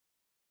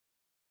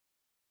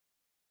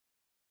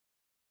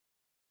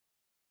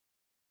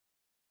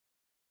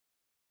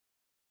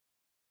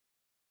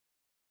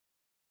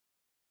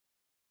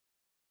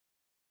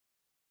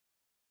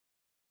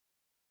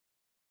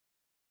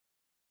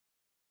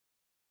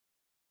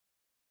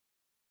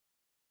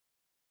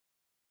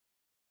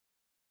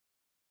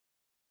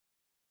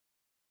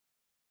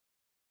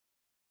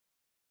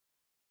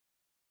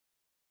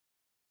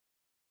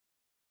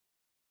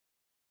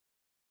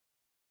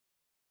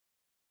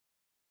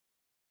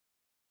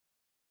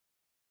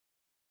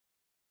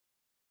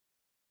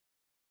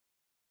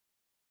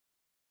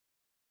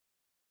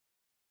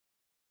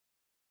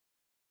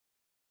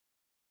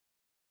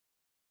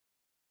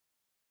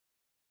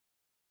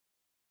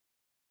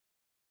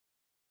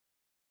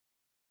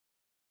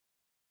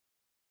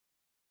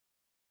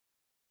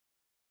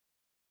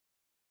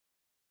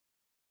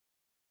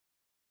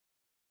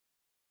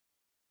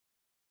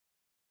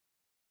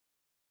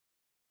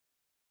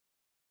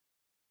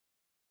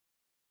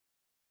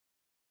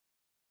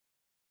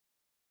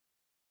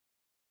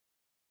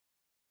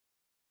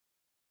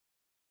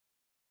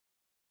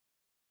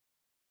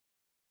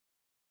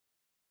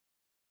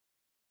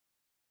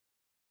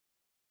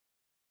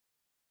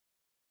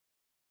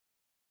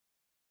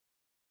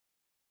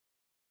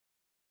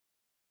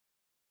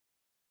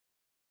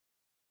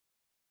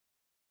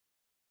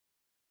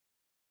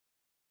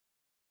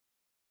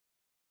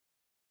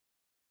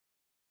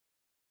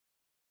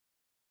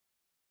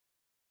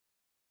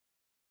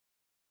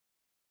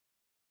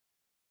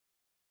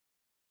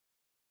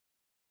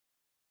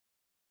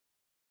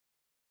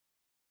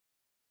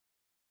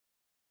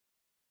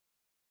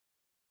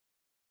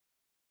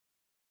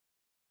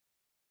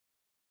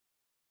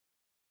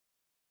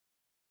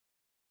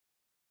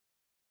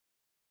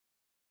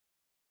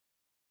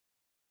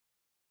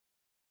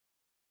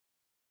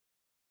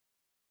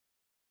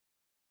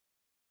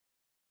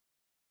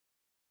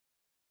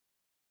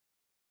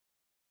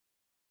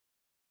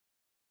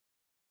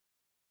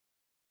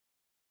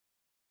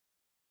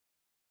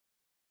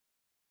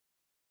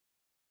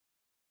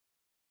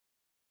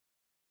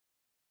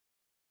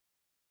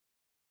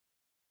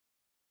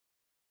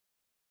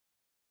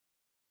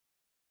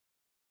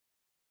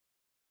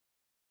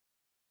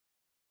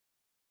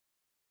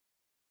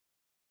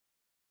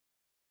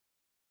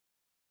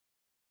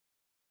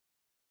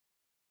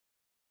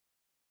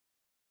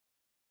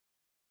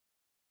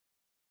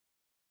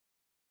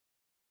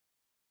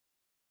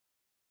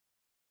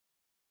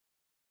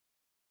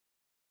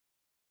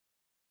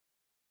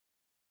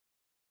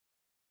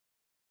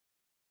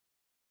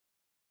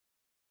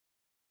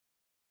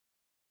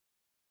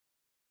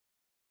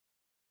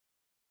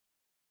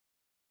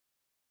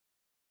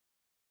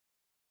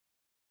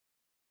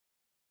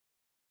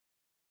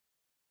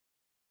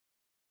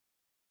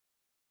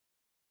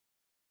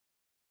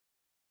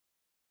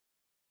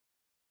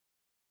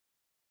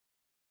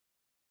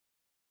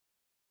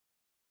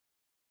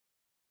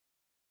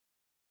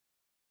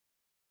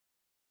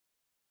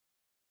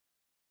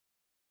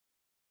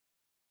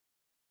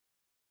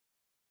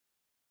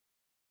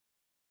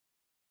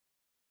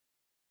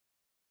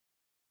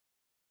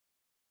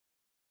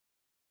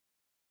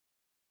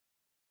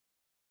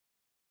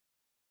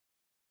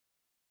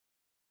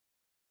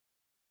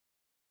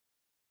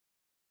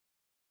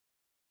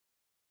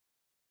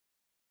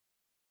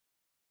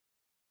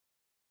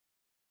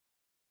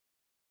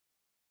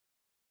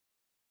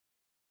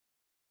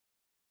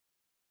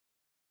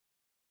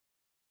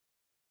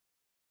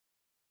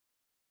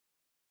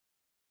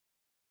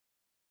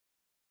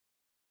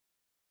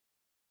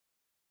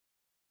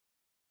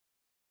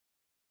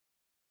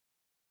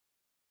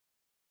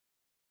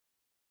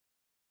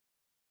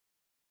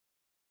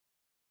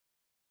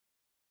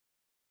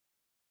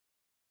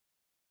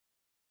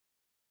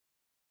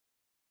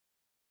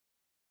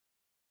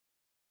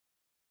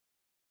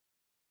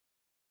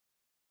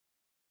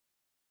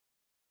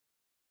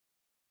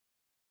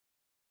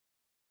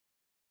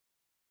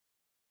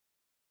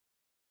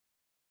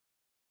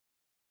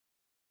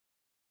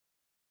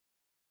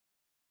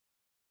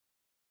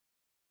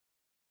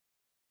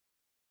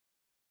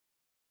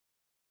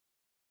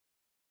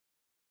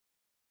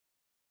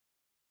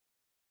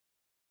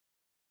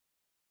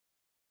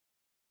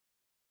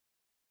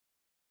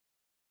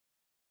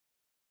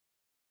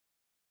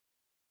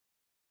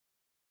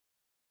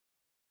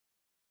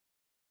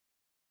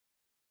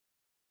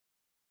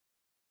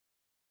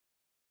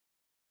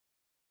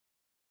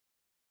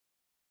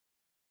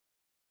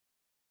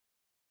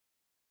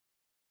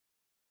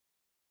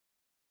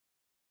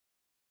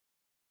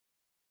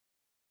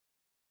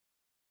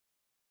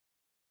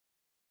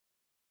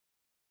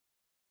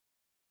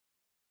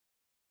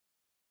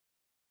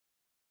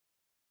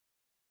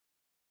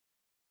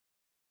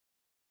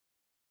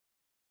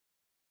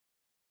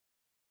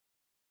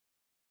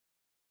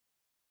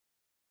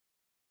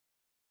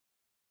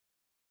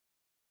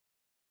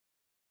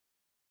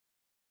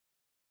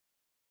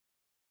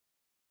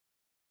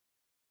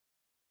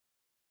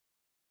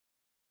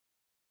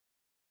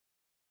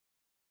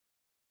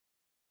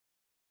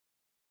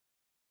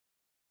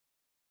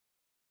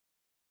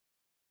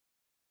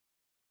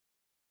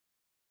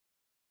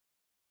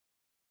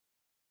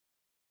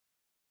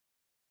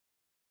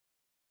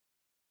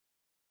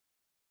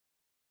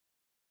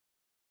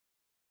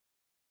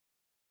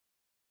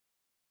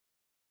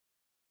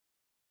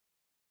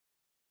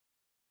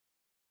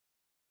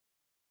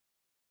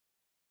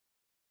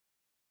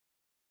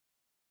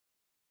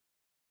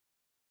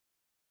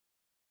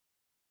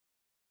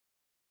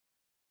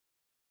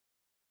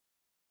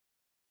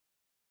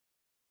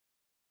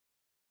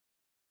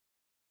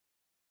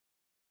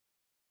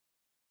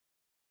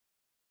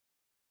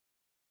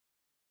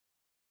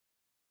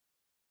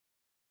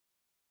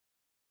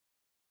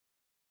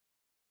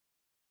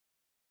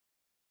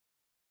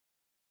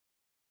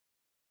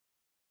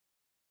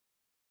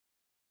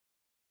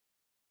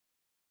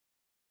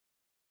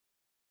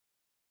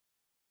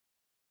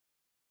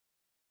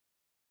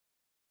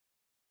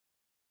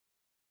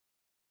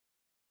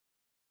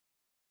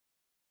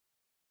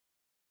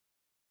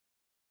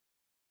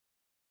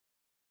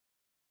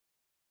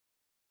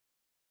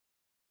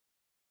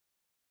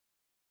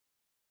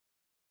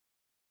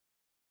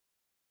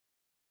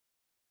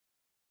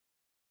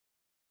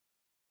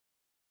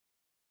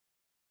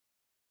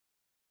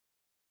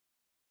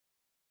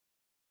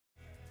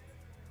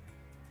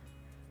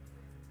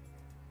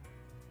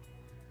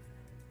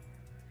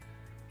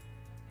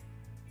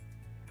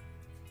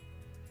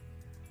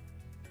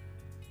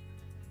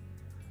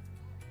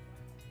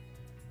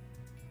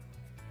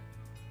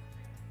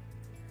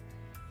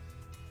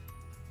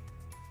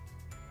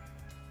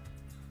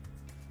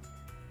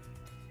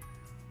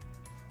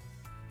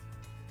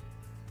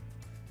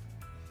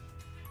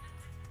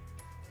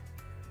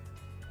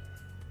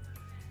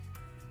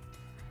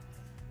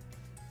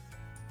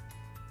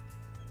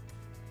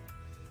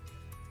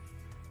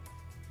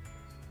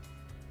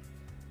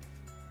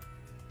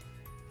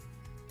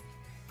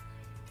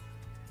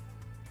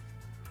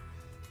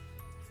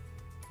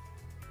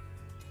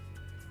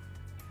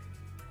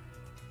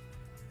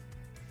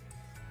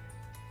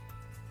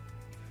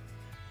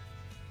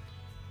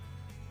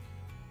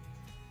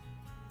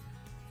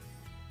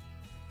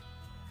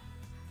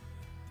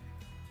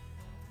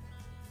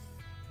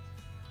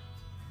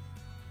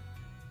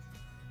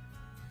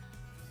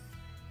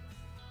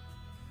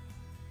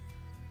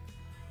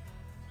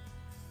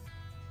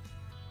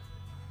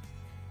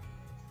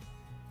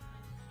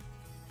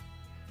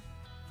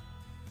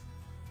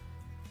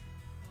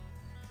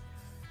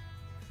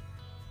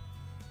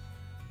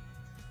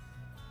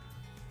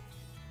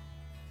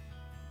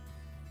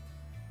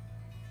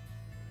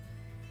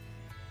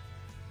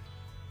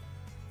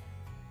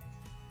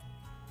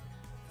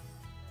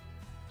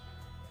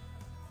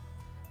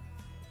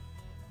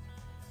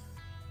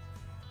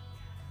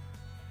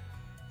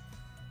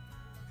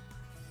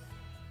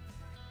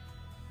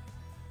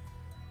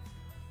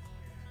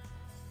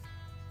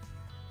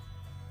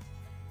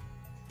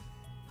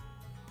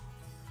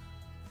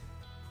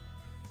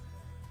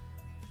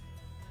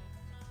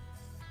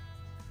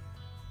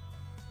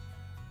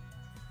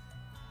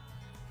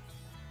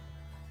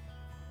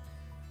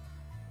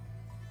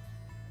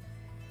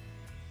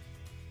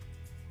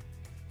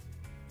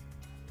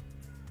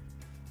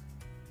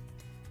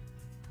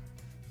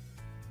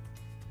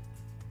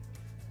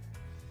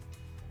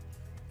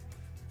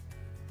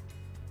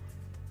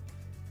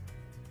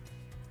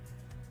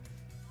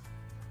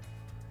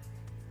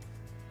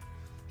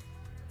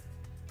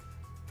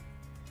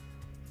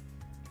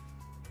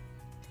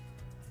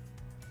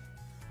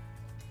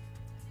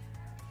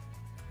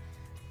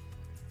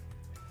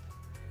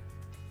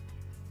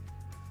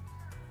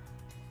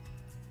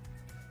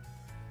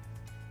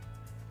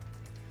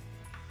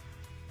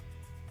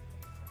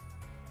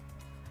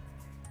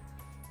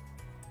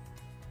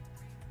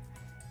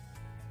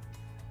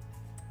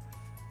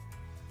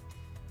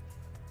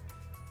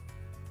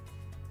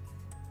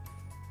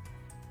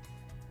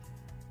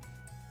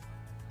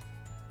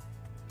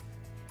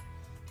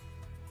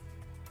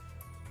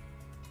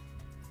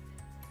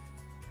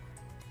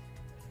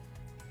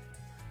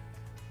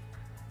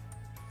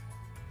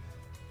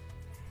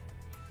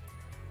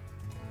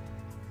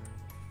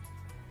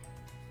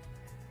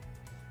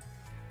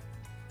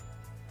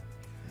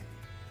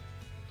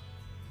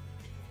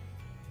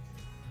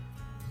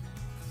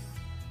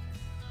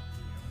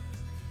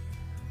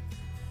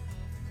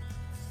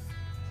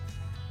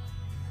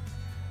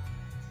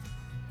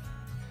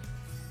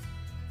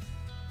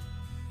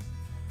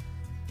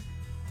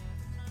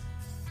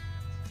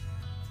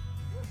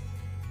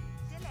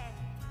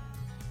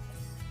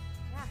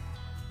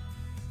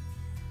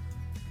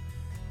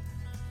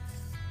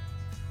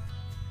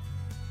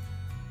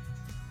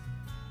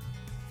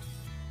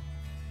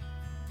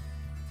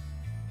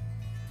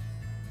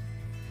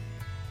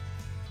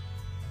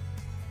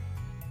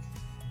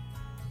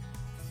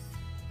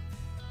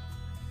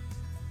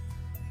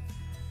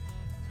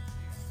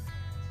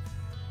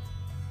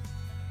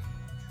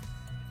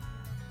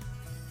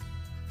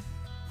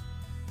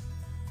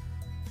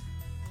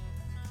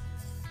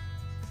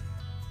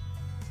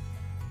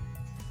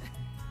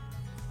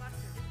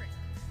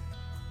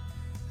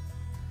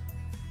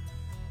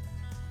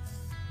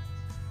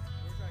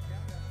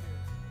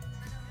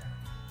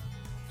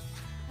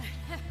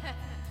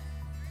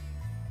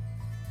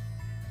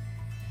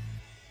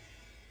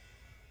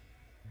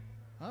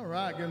All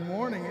right, good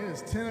morning. It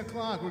is 10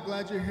 o'clock. We're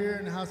glad you're here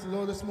in the house of the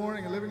Lord this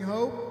morning at Living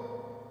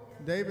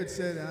Hope. David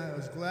said, I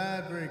was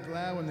glad, very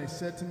glad when they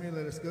said to me,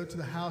 let us go to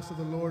the house of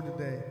the Lord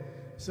today.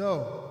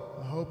 So,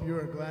 I hope you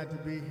are glad to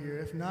be here.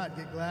 If not,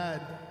 get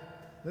glad.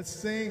 Let's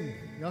sing.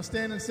 Y'all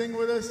stand and sing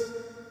with us?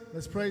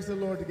 Let's praise the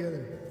Lord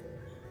together.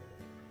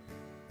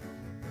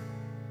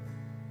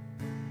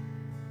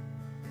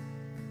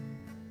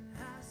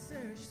 I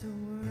searched the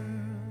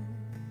world,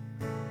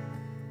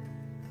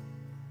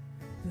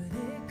 but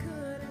it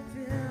couldn't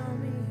fill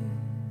me.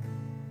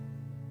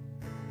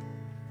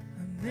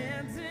 A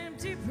man's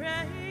empty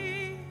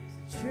praise,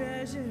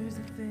 treasures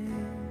of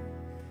fame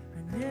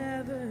are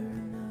never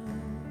enough.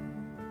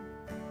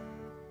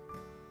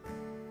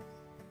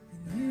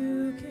 And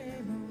you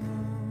came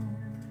along,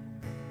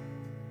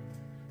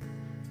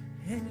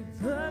 and you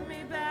put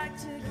me back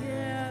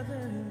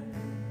together.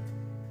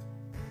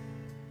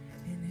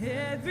 And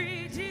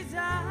every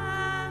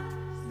desire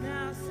is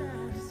now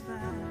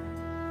satisfied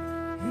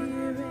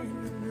here in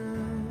your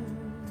love.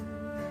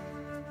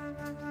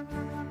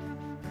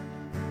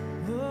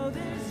 Oh,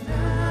 there's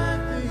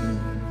nothing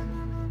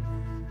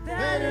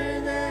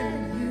better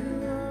than you.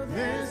 Oh,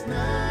 There's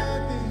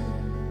nothing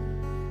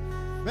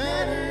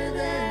better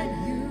than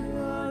you.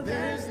 Oh,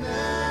 There's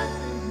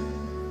nothing,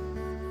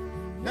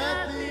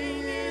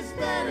 nothing is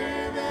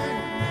better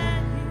than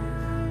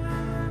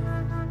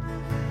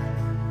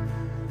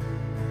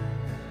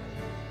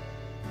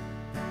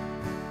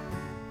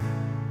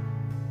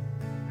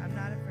I'm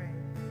not afraid.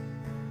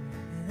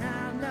 And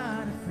I'm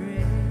not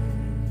afraid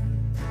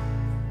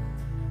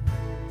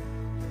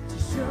to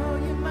show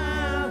you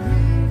my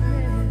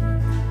weakness,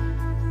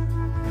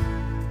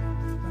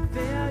 my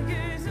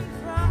failures and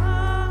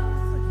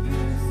flaws. But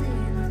you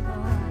see them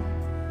all,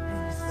 and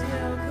you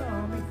still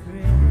call me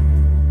friend.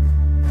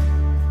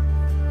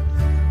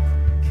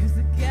 'Cause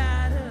the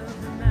God of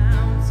the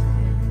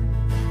mountain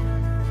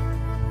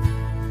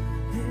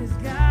is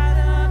God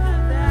of the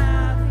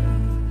valley.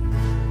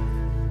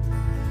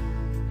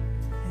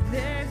 And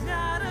there's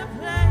not a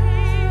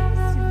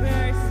place your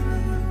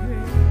mercy and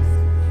grace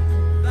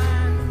will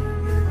find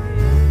me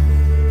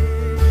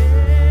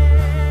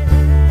again.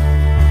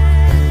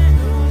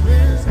 Oh,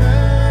 There's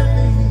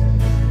nothing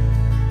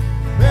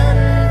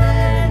better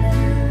than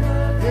you.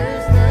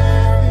 There's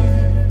nothing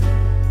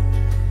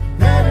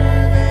better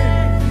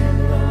than you.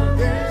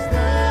 There's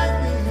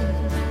nothing,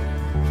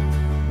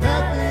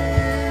 nothing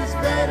is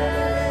better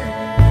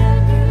than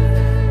you.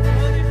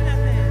 there's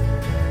nothing.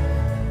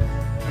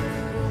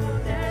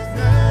 There's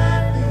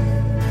nothing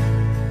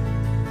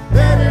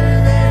better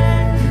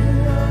than you.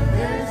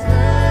 There's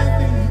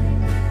nothing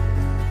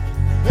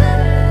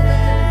better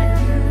than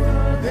you.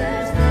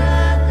 There's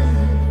nothing,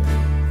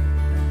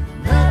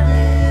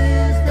 nothing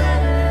is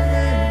better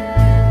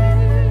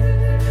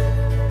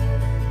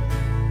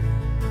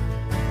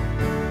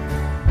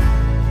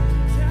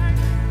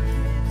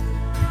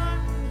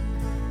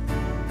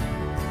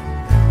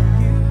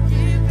You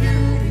give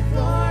beauty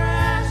for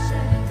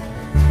ashes.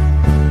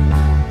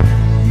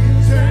 You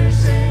turn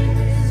shame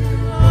into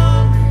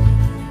glory.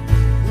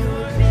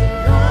 You're the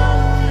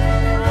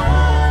Only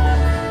one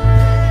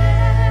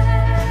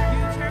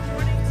You turn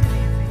mourning to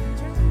dancing. You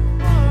turn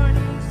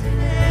mourning to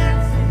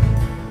dancing.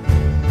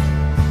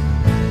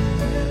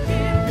 You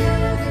give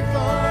beauty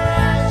for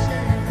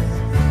ashes.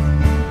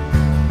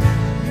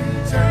 You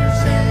turn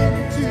shame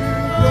into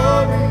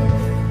glory.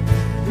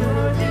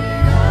 You're the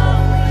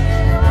Only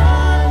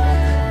one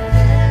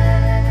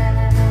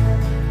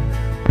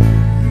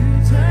You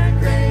turn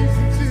graves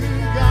into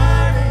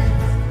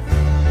gardens.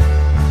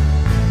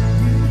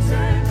 You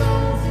turn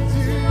thorns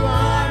into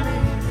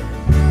armies.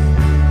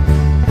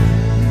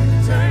 You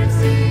turn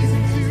seas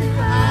into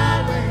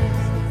highways.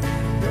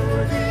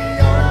 You're the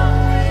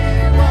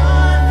only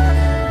one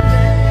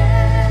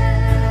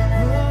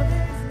Oh,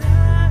 there's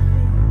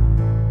nothing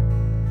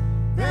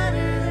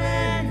better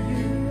than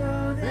you.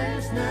 Oh,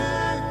 There's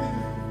nothing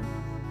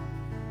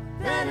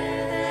better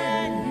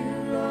than you.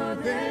 Oh,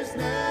 there's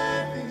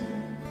nothing,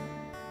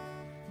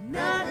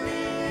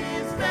 nothing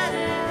is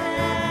better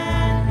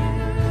than you.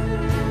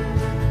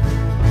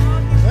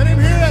 Let him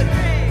hear it.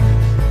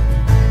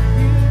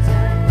 You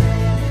turn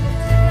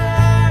into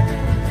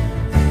gardens.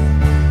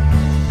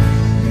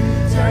 You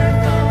turn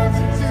thorns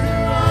into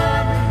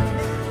armies.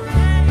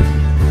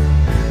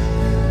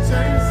 You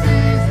turn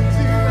seas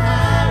into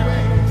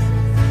highways.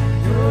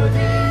 You're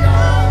the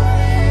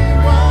only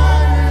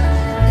one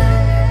who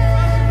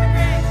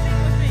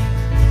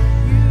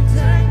You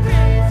turn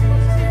grace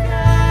into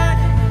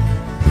gardens.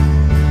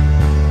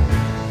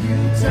 You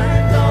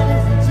turn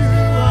thorns into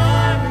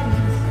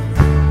armies.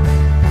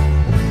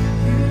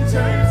 You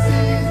turn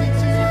seas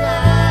into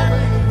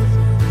highways.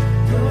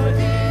 You're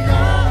the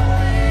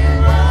only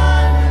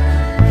one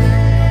who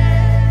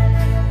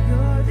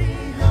You're the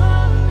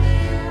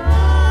only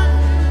one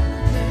who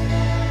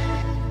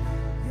can.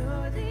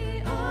 You're the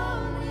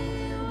only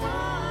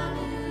one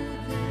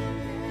who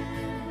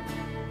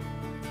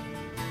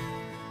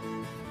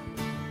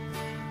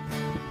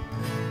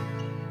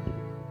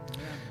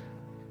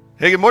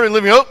Hey, good morning,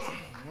 Living Hope.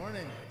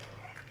 Morning.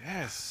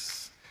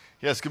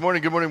 Yes, good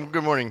morning, good morning,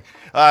 good morning.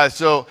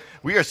 So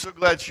we are so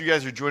glad you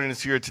guys are joining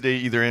us here today,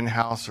 either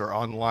in-house or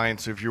online.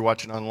 So if you're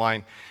watching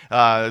online,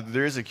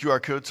 there is a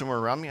QR code somewhere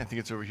around me. I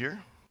think it's over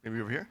here, maybe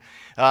over here,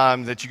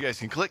 that you guys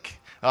can click.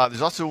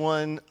 There's also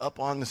one up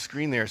on the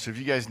screen there. So if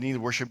you guys need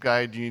a worship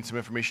guide, you need some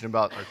information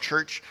about our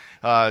church,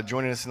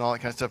 joining us and all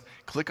that kind of stuff,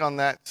 click on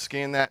that,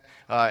 scan that,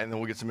 and then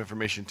we'll get some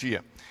information to you.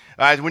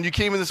 When you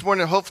came in this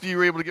morning, hopefully you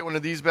were able to get one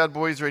of these bad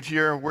boys right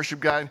here,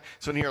 worship guide.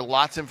 So in here,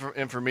 lots of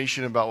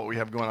information about what we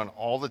have going on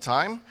all the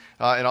time,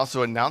 and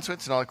also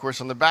announcements. And of course,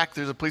 on the back,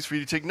 there's a place for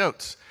you to take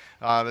notes.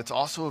 That's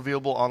also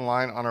available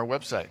online on our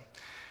website.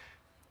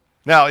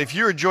 Now, if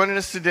you are joining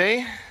us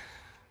today,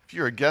 if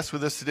you're a guest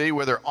with us today,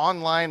 whether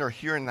online or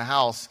here in the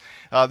house,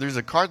 there's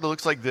a card that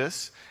looks like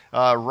this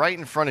right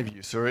in front of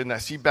you. So in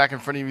that seat back in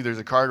front of you, there's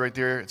a card right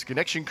there. It's a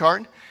connection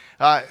card.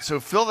 So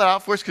fill that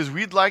out for us because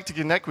we'd like to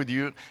connect with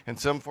you in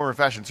some form or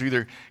fashion. So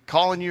either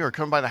calling you or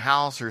come by the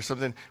house or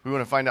something. We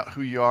want to find out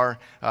who you are,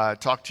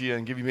 talk to you,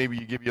 and give you a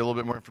little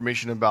bit more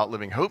information about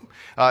Living Hope.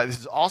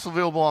 This is also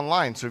available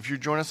online. So if you're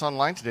joining us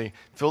online today,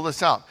 fill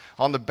this out.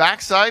 On the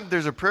back side,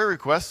 there's a prayer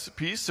request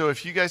piece. So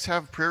if you guys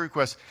have prayer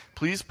requests,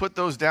 please put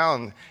those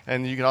down.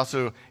 And you can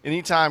also,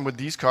 anytime with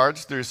these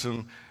cards, there's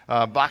some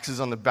boxes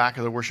on the back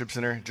of the worship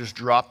center. Just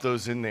drop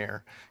those in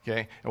there,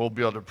 okay? And we'll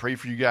be able to pray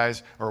for you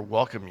guys or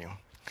welcome you.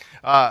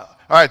 All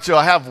right, so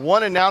I have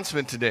one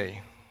announcement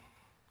today,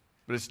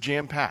 but it's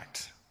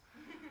jam-packed,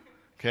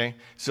 okay?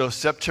 So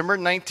September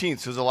 19th,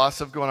 so there's a lot of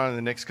stuff going on in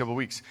the next couple of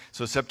weeks.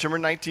 So September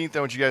 19th, I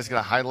want you guys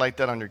to highlight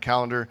that on your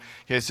calendar.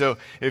 Okay, so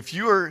if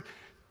you are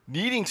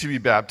needing to be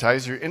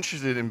baptized, you're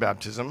interested in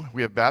baptism,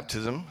 we have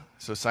baptism,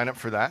 so sign up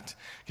for that,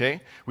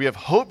 okay? We have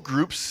hope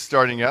groups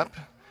starting up,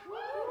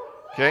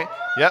 okay?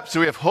 Yep,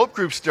 so we have hope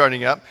groups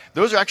starting up.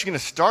 Those are actually going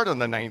to start on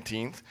the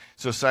 19th,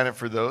 so sign up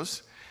for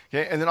those.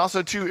 Okay, and then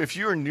also, too, if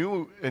you are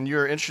new and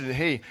you're interested,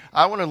 hey,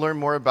 I want to learn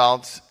more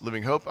about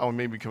Living Hope, I want to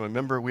maybe become a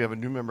member, we have a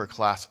new member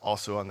class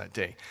also on that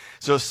day.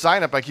 So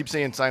sign up. I keep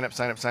saying sign up,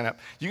 sign up, sign up.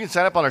 You can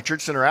sign up on our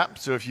Church Center app.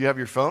 So if you have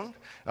your phone,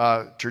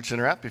 Church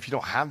Center app. If you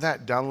don't have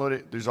that, download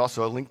it. There's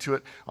also a link to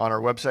it on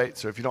our website.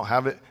 So if you don't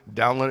have it,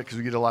 download it because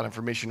we get a lot of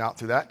information out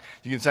through that.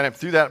 You can sign up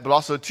through that. But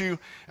also, too,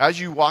 as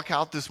you walk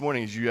out this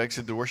morning, as you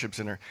exit the worship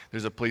center,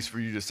 there's a place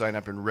for you to sign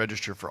up and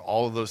register for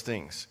all of those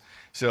things.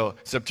 So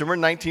September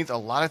 19th, a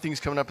lot of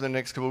things coming up in the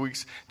next couple of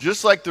weeks.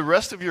 Just like the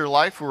rest of your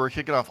life, where we're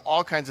kicking off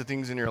all kinds of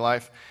things in your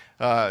life,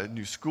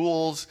 new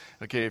schools,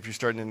 okay, if you're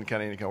starting in any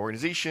kind of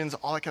organizations,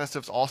 all that kind of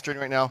stuff's all starting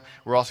right now.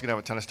 We're also going to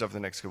have a ton of stuff in the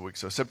next couple of weeks.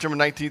 So September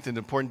 19th is an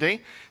important day.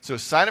 So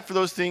sign up for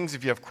those things.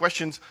 If you have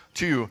questions,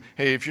 too,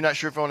 hey, if you're not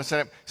sure if I want to sign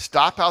up,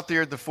 stop out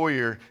there at the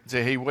foyer and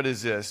say, hey, what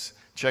is this?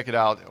 Check it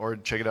out or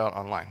check it out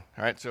online.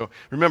 All right, so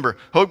remember,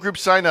 Hope Group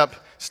sign up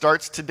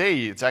starts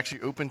today. It's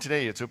actually open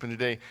today. It's open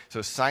today.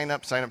 So sign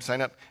up, sign up,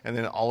 sign up, and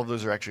then all of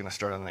those are actually going to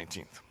start on the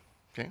 19th.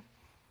 Okay,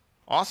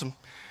 awesome.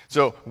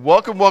 So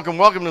welcome, welcome,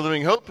 welcome to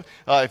Living Hope.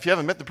 If you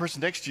haven't met the person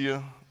next to you,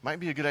 it might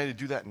be a good idea to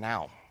do that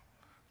now.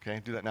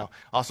 Okay, do that now.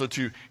 Also,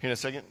 too, here in a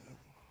second,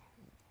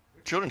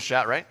 children's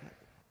chat, right?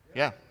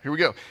 Yeah, here we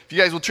go. If you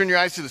guys will turn your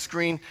eyes to the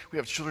screen, we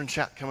have children's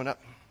chat coming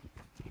up.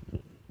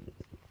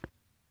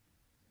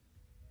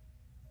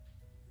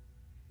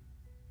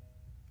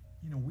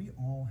 You know, we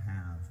all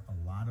have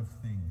a lot of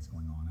things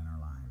going on in our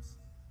lives.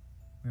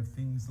 We have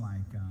things like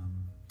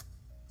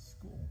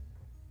school.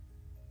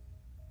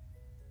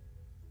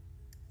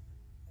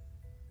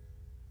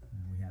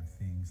 And we have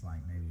things like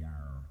maybe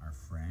our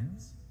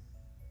friends.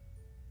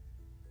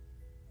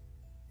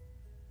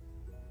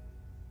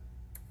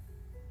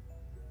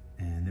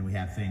 And then we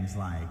have things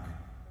like,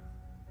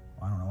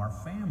 I don't know, our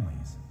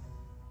families.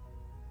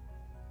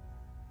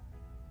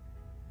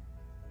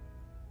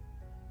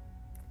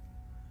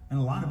 And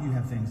a lot of you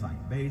have things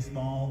like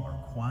baseball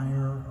or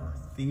choir or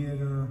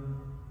theater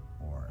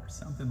or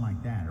something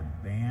like that, or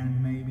band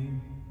maybe.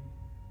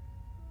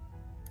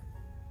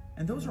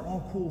 And those are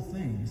all cool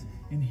things.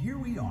 And here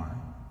we are,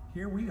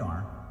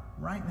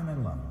 right in the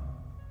middle of them.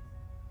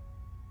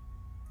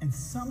 And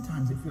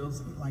sometimes it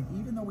feels like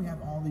even though we have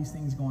all these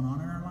things going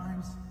on in our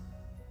lives,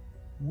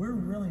 we're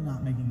really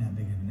not making that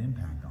big of an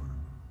impact on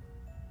them.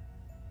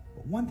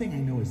 But one thing I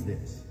know is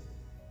this.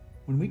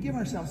 When we give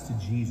ourselves to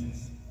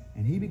Jesus,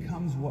 and he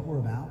becomes what we're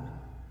about,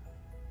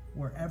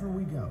 wherever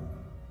we go,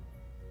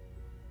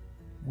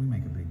 we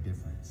make a big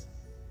difference.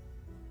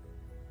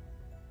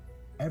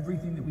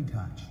 Everything that we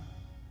touch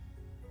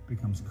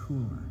becomes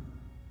cooler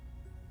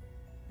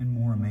and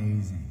more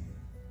amazing.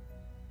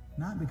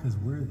 Not because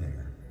we're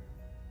there,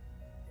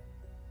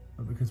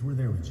 but because we're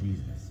there with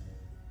Jesus.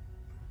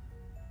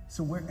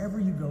 So wherever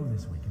you go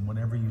this week and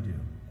whatever you do,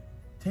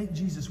 take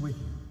Jesus with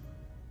you.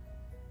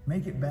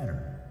 Make it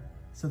better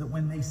so that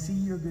when they see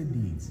your good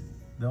deeds,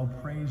 they'll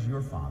praise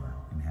your Father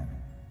in heaven.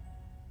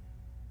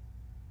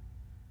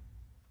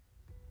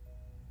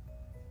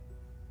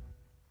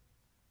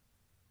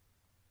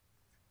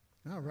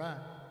 All right.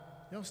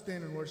 Y'all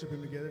stand and worship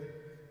him together.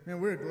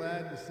 Man, we're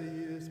glad to see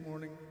you this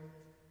morning.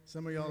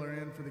 Some of y'all are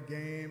in for the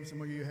game.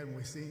 Some of you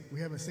we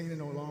haven't seen in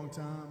a long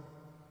time.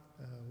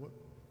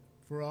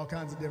 for all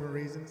kinds of different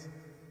reasons.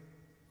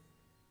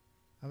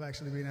 I've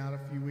actually been out a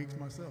few weeks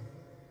myself,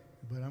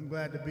 but I'm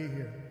glad to be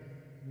here.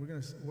 We're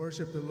going to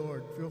worship the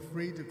Lord. Feel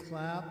free to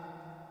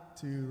clap,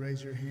 to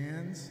raise your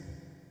hands,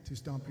 to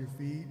stomp your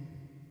feet,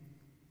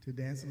 to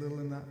dance a little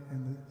in the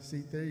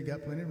seat there. You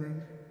got plenty of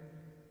room.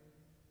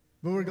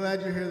 But we're glad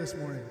you're here this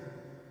morning.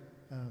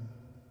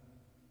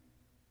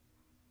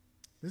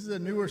 This is a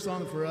newer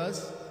song for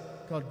us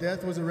called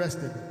Death Was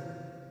Arrested.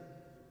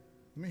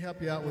 Let me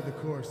help you out with the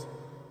chorus.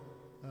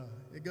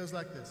 It goes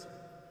like this.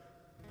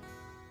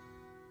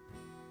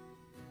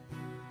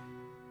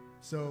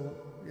 So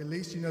at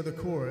least you know the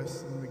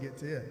chorus when we get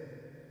to it.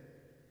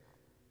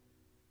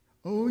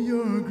 Oh,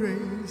 your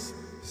grace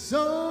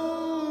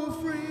so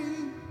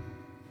free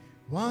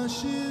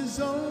washes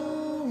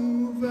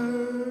over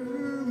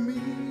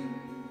me.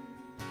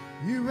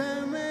 You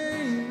have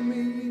made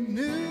me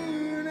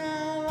new.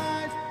 Now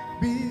life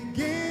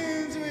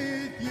begins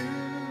with you.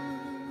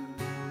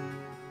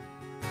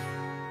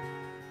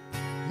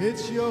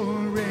 It's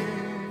your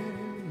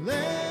endless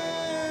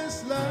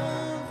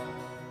love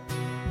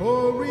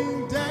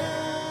pouring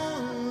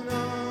down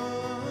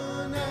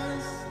on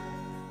us.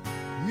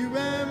 You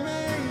have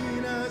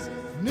made us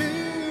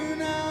new.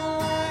 Now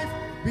life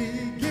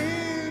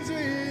begins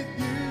with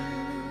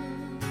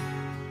you.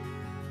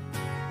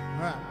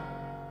 All right.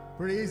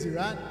 Pretty easy,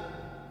 right?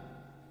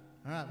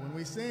 All right. When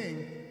we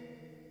sing,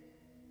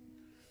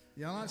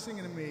 y'all not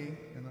singing to me.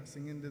 You're not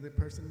singing to the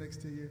person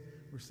next to you.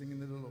 We're singing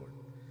to the Lord.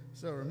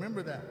 So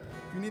remember that.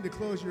 If you need to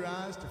close your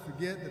eyes to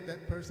forget that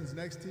that person's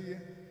next to you,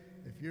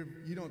 if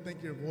you don't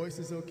think your voice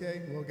is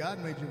okay, well, God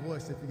made your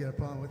voice. If you got a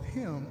problem with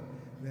Him,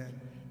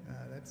 then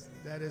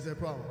that is a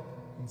problem.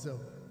 And so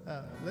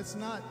let's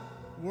not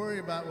worry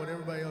about what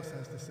everybody else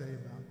has to say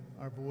about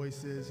our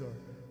voices or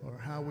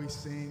how we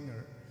sing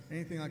or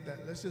anything like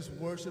that. Let's just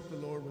worship the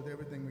Lord with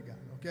everything we got,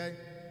 okay?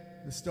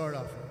 Let's start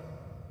off here.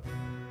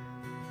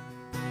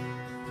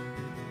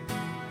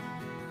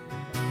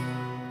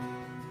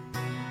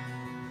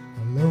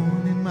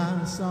 Alone in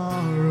my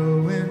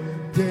sorrow and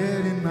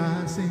dead in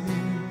my sin,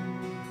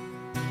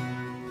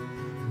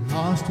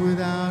 lost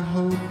without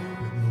hope,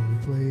 with no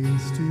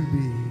place to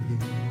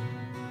begin.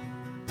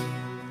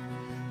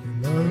 Your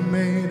love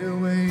made a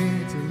way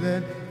to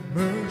let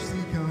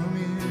mercy come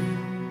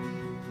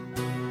in.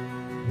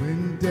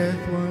 When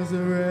death was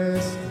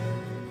arrested,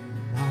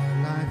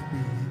 my life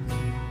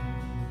began.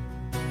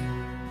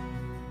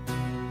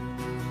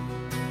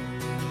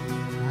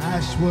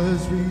 Ash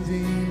was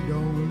redeemed,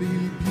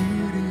 only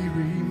beauty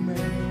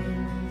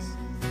remains.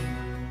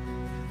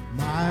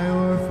 My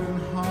orphan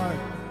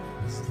heart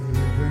was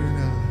delivered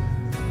again.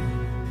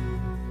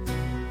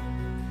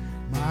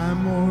 My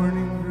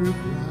mourning grew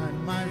blind,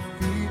 my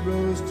feet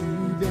rose to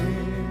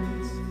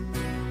dance.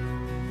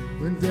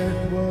 When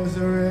death was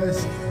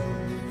arrested,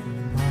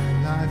 my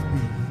life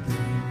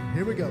began.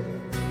 Here we go.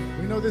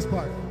 We know this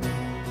part.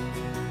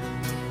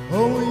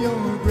 Oh,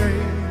 your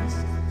grace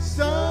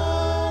so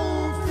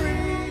free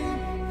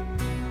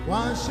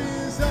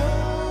washes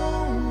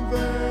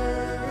over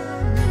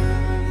me.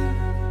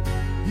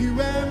 You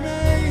have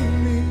made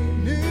me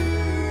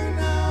new.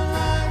 Now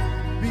life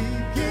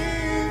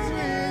begins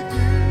with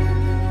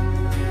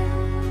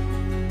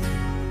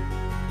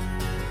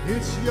you.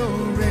 It's your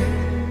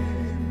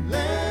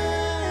endless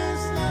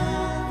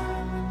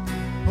love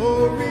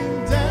pouring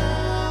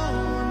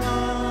down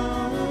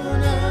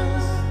on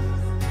us.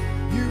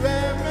 You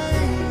have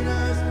made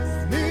us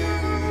new.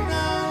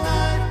 Now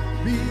life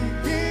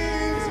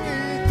begins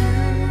with you.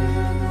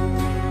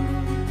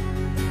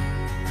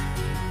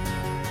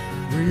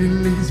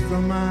 Released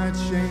from my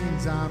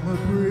chains, I'm a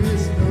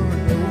prisoner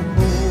no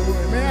more.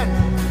 Amen.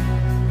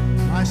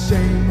 My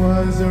shame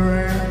was a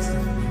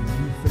ransom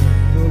you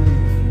faithfully.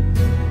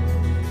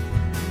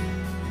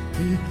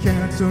 He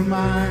canceled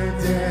my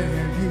debt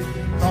and He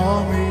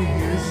called me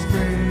His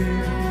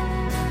friend.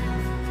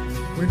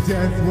 When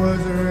death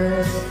was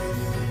arrested,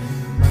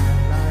 my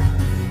life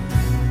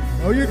began.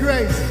 Oh, your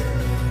grace.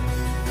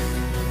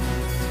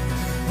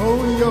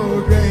 Oh,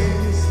 your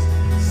grace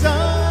so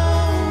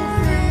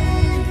free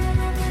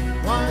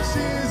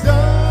washes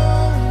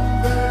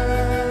over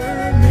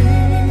me.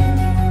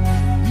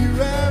 You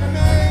have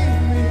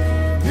made me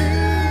new.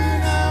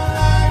 Now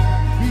life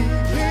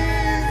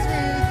begins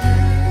with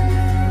you.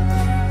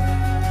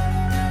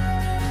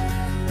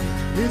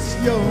 It's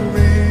your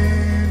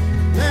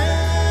endless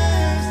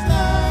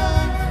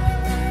love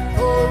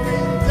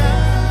pouring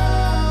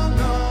down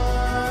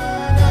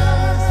on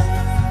us.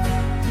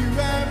 You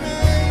have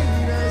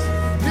made us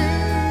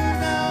new.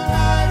 Now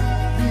life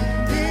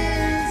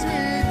begins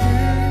with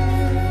you.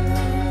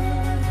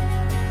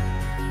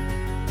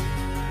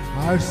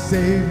 Our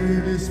Savior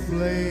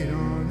displayed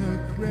on a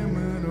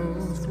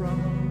criminal's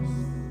cross.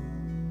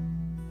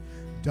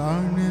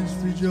 Darkness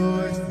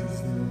rejoiced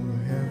as though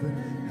heaven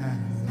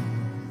had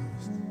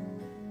lost.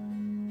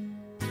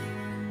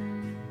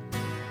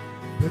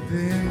 But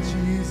then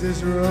Jesus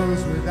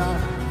rose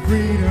without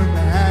freedom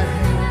at hand.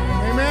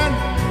 Amen.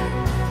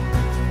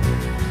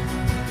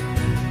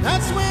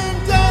 That's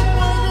when death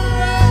was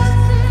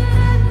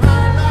arrested.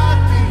 My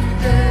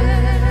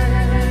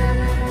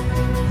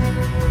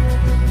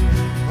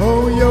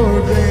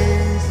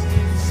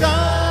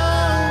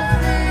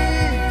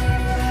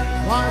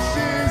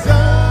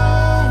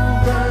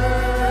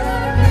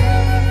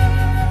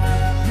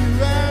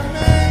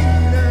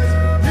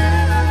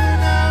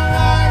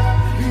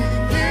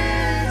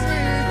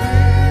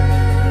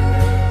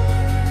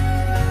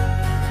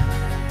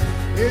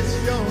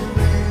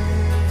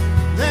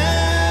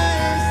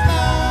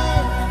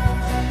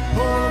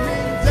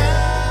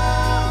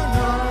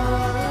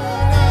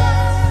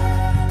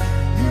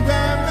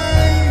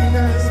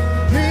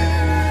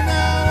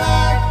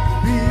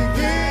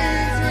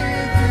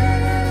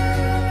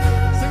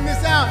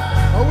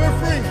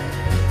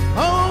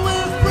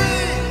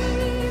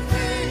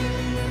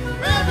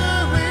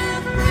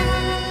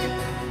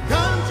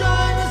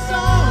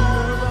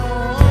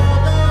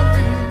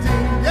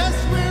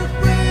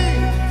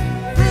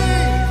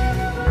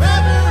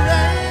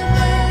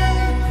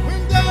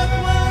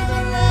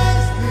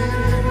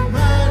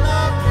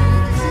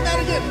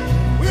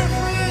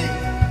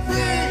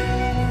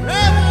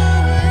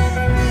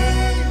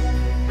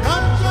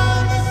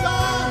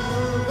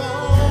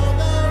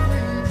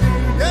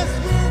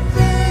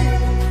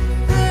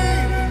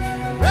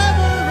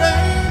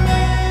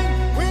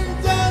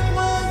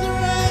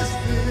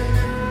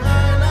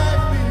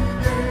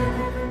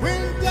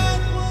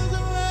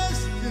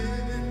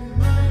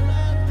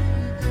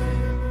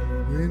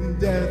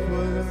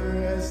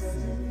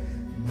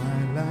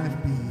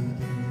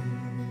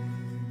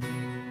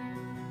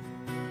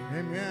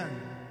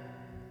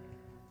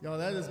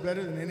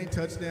better than any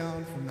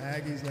touchdown from the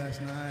Aggies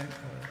last night.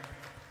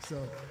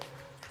 So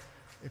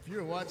if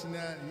you're watching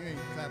that, you ain't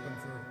clapping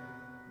for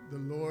the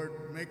Lord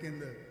making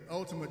the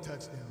ultimate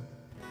touchdown.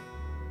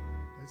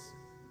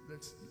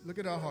 Let's look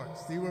at our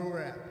hearts, see where we're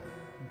at,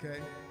 okay?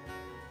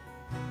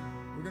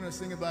 We're going to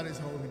sing about his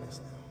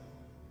holiness now.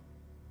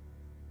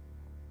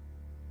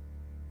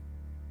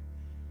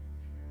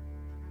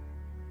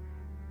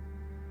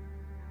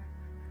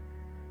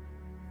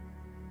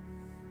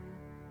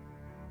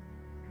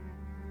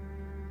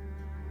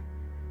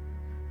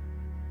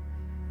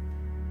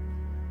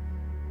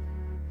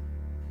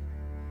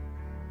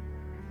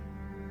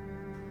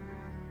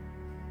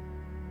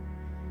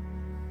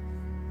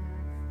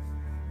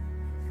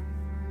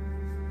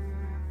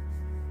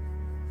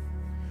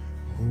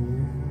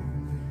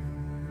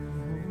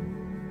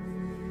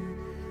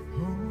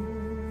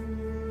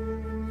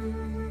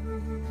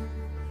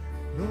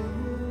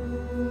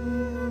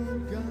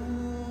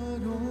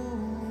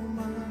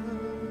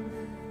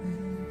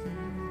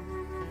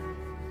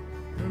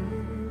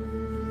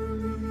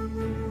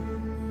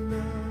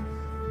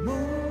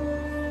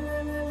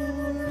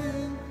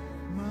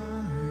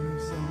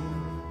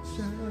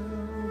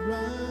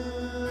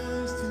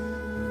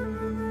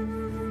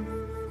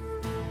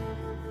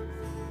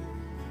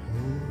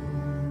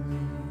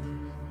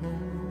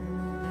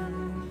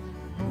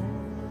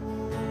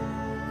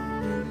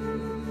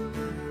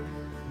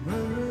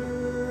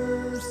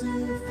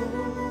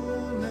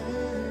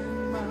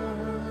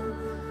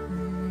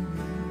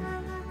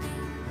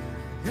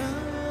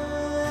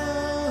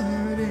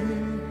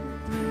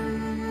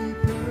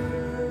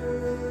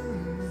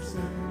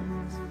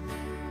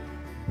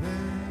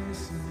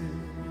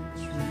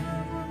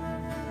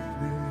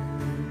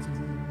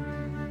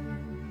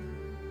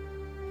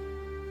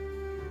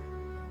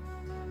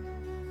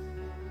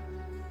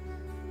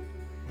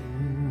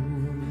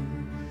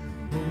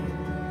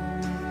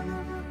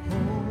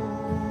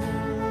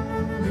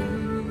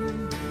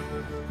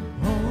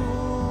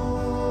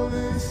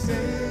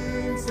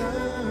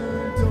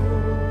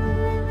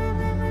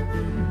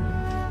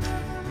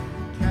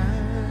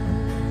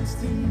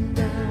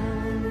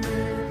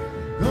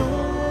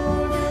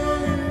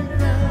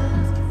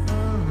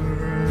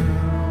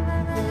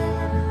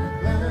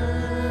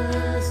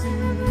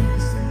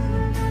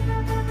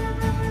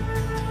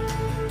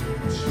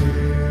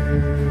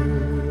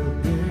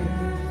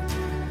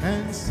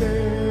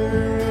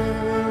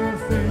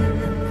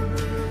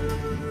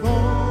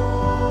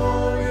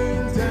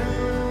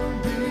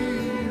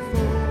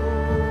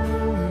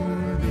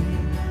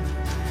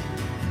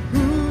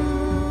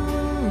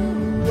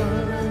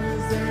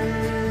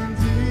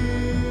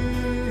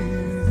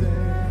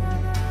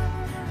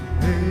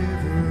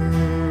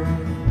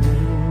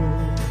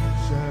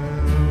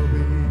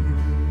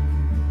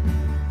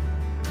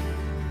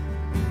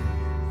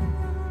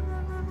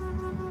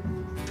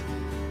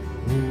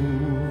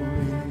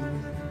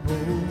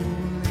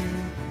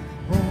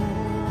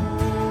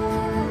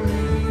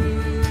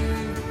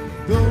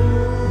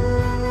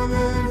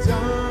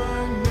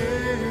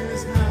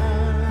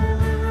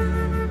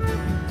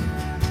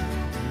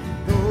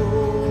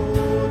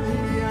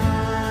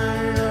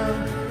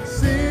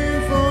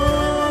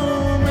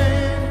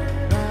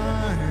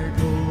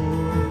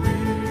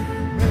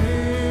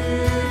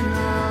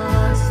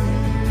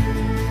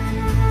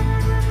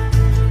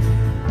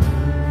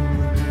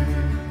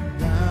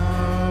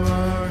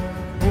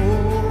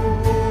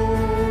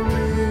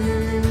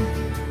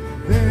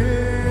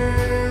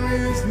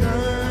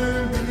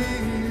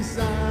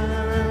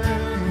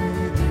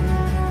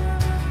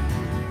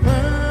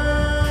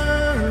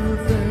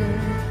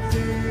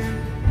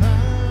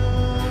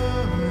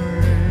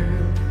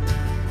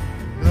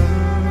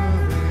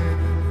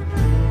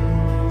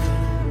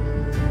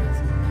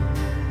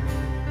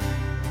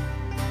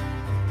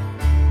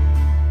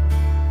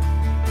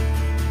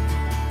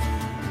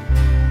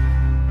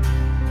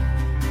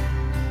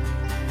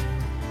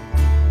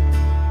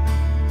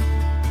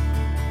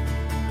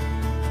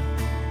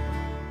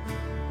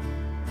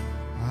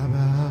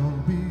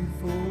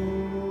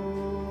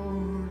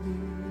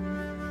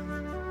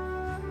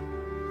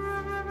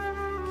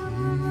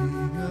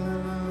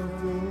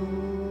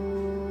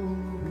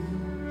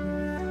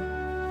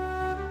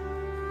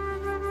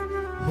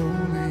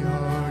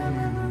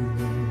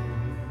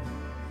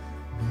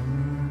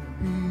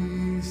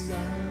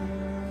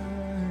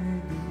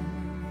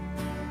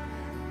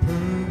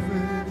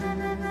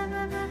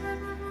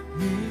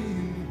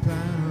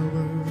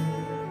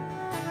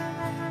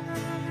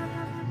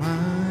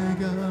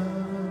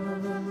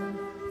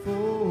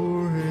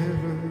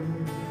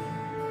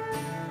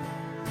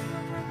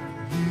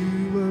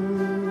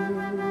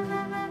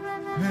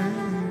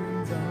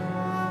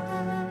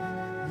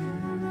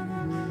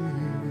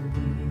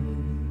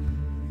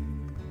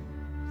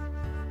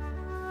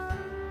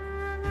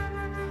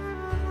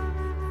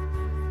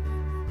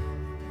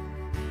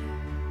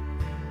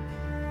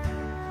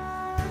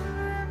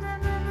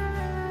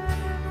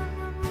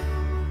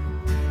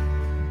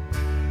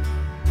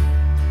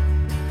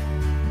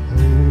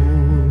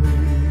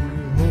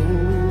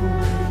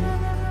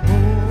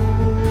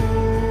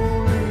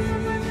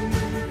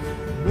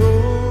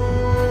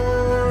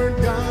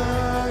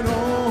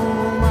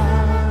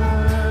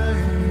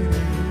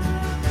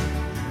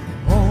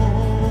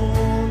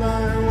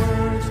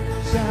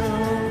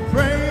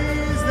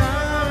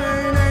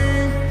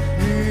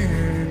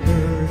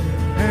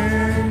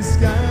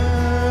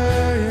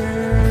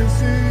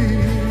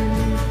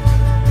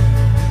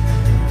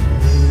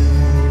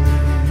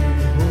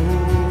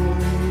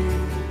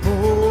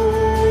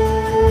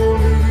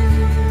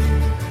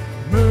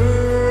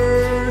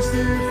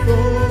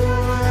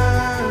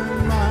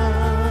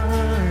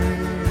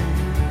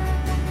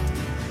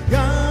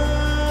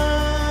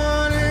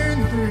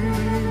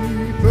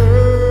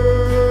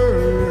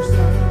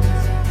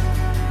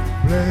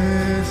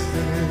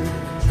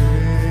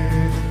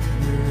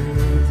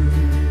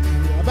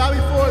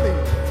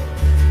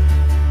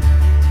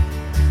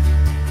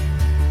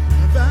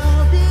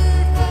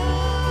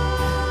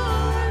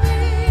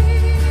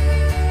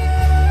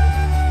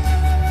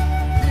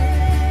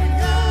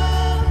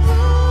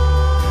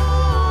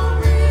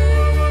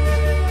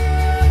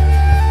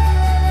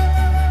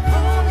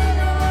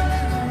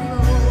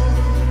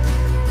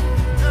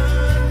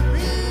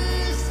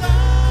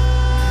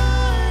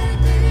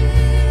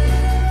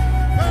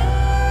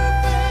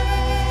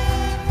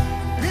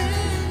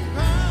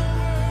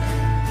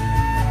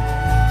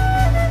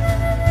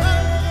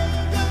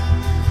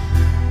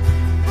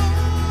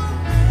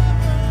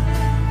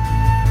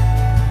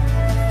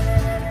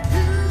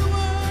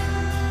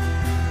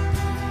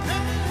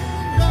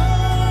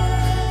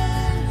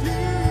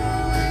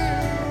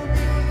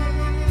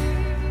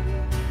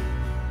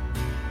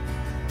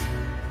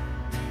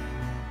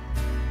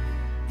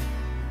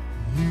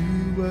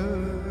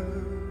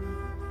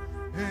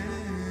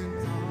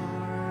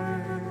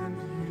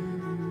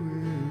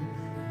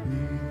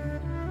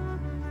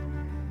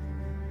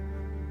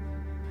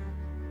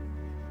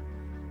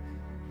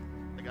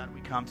 God,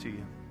 we come to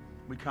you.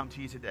 We come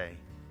to you today.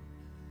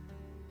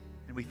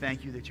 And we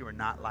thank you that you are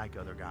not like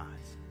other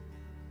gods.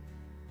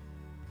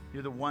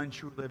 You're the one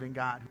true living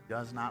God who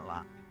does not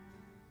lie.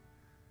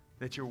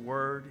 That your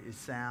word is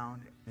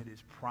sound and it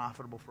is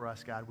profitable for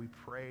us, God. We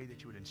pray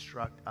that you would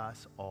instruct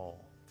us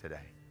all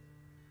today.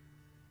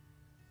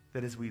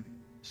 That as we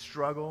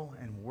struggle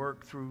and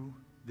work through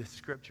this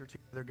scripture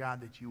together,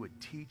 God, that you would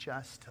teach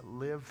us to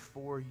live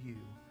for you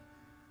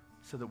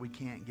so that we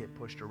can't get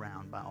pushed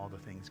around by all the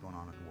things going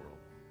on in the world.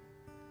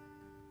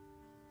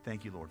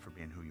 Thank you, Lord, for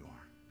being who you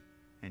are.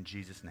 In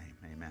Jesus' name,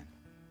 amen.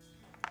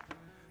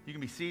 You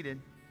can be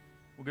seated.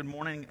 Well, good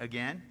morning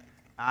again.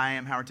 I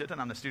am Howard Titton.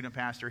 I'm the student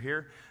pastor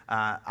here.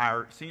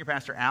 Our senior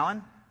pastor,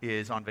 Alan,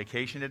 is on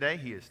vacation today.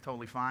 He is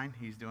totally fine.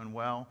 He's doing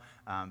well,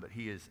 but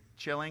he is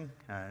chilling.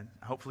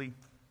 Hopefully,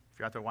 if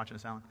you're out there watching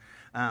us,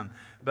 Alan.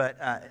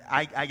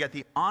 I get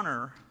the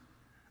honor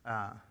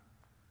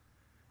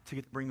to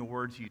get to bring the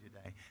word to you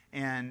today.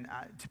 And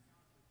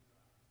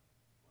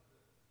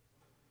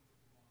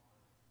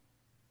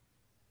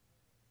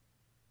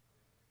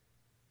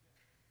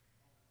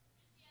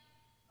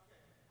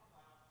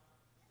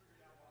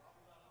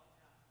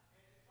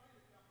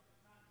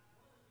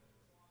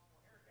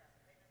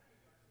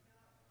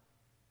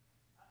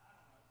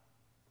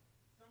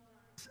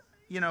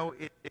you know,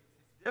 it's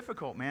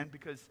difficult, man,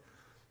 because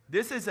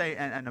this is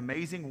an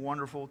amazing,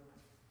 wonderful,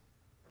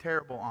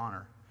 terrible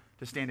honor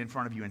to stand in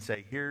front of you and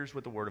say, here's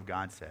what the Word of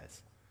God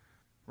says.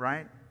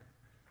 Right?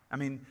 I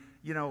mean,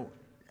 you know,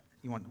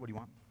 what do you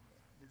want?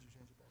 Did you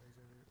change the batteries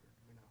over here, or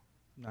do we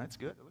know? No, that's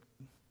good.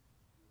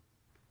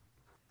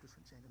 Just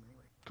change them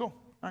anyway. Cool.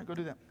 All right, go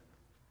do that.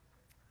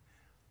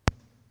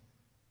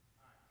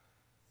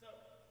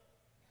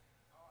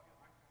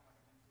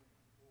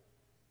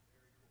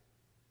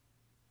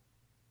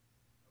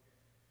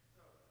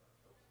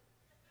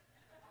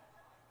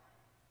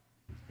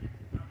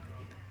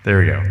 There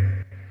we go.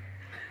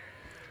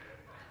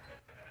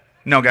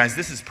 No, guys,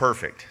 this is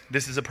perfect.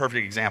 This is a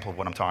perfect example of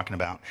what I'm talking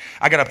about.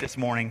 I got up this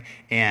morning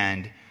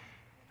and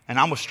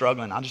I was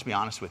struggling. I'll just be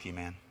honest with you,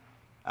 man.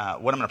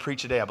 What I'm going to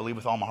preach today, I believe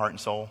with all my heart and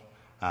soul.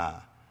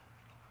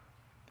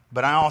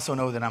 But I also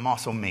know that I'm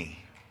also me.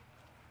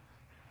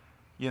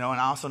 You know,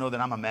 and I also know that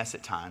I'm a mess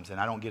at times and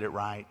I don't get it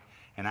right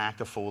and I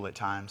act a fool at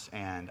times.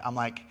 And I'm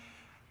like,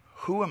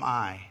 who am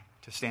I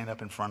to stand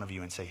up in front of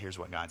you and say, here's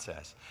what God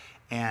says?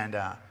 And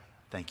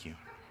thank you.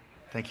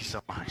 Thank you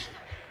so much.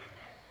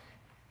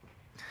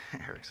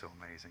 Eric's so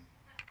amazing.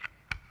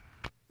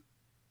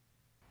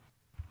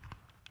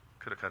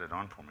 Could have cut it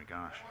on for me,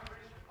 gosh.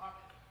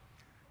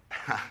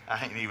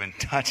 I ain't even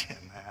touching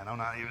that. I'm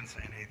not even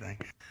saying anything.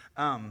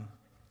 Here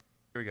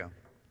we go.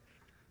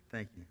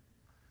 Thank you.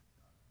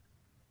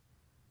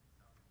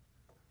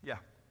 Yeah.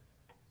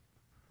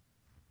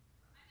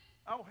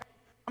 Oh, hey,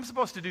 I'm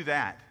supposed to do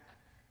that,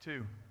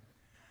 too.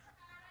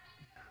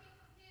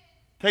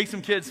 Take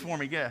some kids for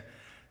me, yeah.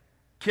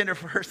 Kinder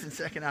first and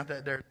second out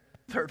that there.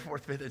 Third,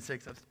 fourth, fifth, and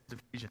sixth.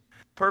 That's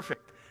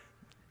perfect.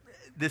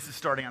 This is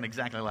starting out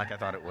exactly like I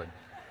thought it would.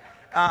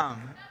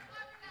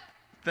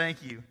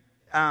 Thank you.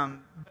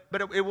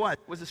 But it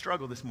was a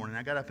struggle this morning.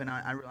 I got up and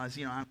I realized,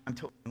 you know, I'm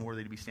totally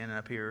unworthy to be standing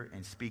up here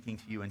and speaking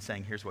to you and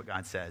saying, here's what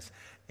God says.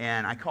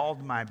 And I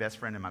called my best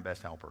friend and my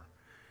best helper.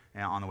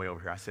 And on the way over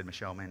here, I said,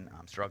 Michelle, man,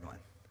 I'm struggling.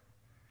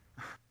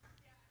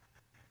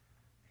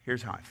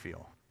 Here's how I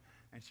feel.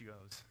 And she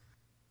goes,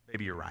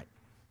 baby, you're right.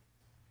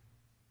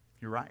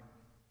 You're right.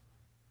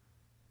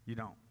 You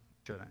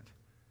shouldn't.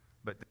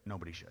 But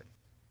nobody should.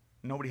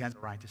 Nobody has a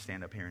right to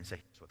stand up here and say,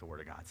 here's what the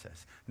Word of God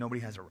says.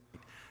 Nobody has a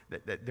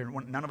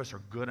right. None of us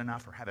are good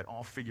enough or have it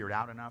all figured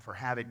out enough or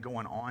have it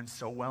going on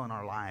so well in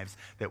our lives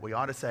that we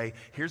ought to say,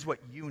 here's what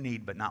you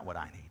need, but not what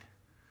I need.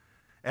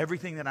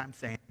 Everything that I'm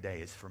saying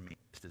today is for me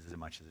just as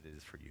much as it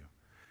is for you.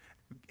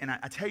 And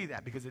I tell you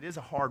that because it is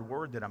a hard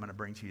word that I'm going to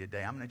bring to you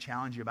today. I'm going to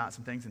challenge you about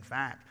some things. In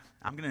fact,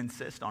 I'm going to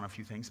insist on a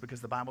few things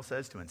because the Bible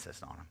says to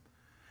insist on them.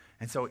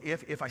 And so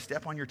if I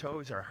step on your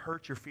toes or I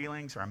hurt your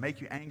feelings or I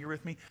make you angry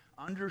with me,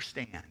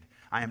 understand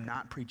I am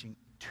not preaching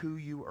to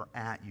you or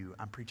at you.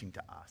 I'm preaching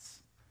to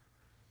us.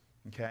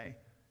 Okay?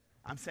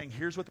 I'm saying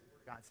here's what the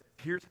Word of God says.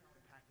 Here's how it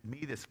impacted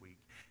me this week.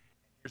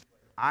 Here's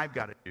what I've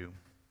got to do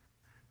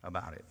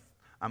about it.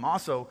 I'm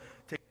also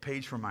taking a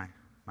page from my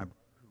brother.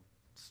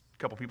 A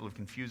couple people have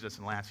confused us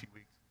in the last few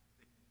weeks.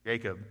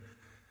 Jacob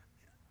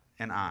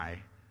and I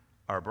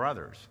are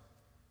brothers.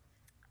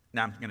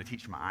 Now I'm going to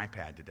teach from my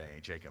iPad today,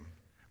 Jacob.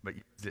 But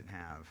yours didn't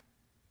have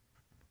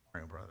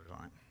Mario Brothers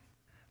on it.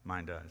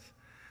 Mine does.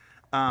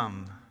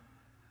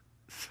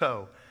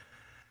 So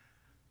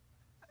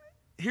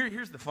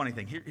here's the funny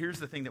thing. Here's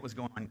the thing that was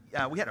going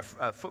on. We had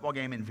a football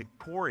game in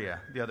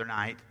Victoria the other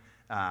night,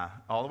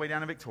 all the way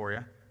down to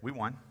Victoria. We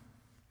won.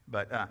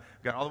 But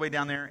got all the way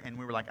down there, and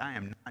we were like, I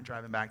am not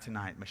driving back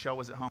tonight. Michelle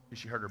was at home.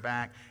 She hurt her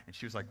back, and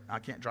she was like, I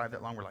can't drive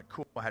that long. We're like,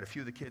 cool. I had a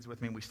few of the kids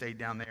with me, and we stayed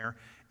down there.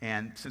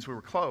 And since we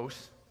were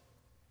close,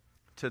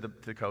 to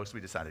the coast.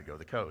 We decided to go to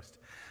the coast.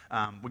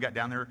 We got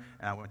down there,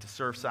 went to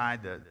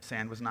Surfside. The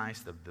sand was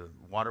nice. The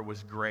water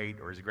was great,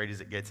 or as great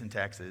as it gets in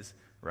Texas,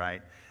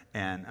 right?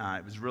 And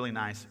it was really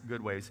nice,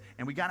 good waves.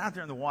 And we got out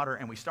there in the water,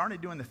 and we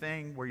started doing the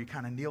thing where you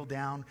kind of kneel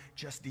down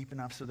just deep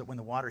enough so that when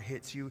the water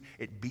hits you,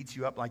 it beats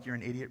you up like you're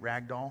an idiot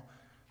rag doll.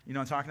 You know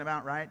what I'm talking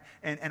about, right?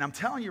 And I'm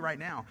telling you right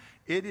now,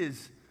 it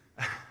is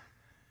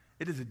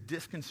a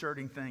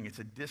disconcerting thing. It's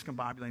a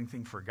discombobulating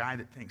thing for a guy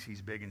that thinks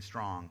he's big and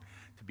strong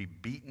to be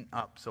beaten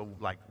up so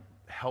like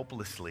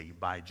helplessly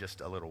by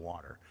just a little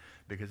water.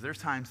 Because there's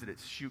times that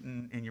it's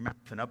shooting in your mouth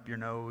and up your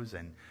nose,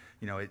 and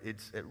you know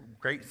it's a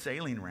great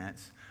sailing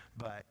rinse,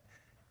 but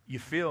you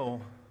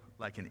feel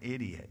like an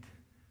idiot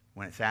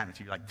when it's happening to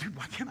you. You're like, dude,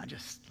 why can't I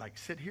just like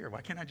sit here?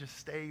 Why can't I just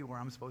stay where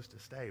I'm supposed to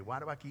stay? Why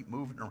do I keep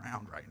moving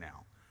around right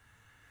now?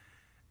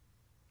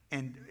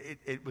 And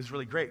it was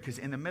really great because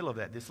in the middle of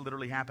that, this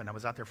literally happened. I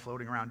was out there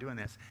floating around doing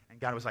this, and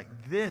God was like,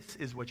 this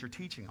is what you're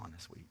teaching on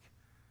this week.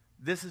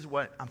 This is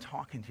what I'm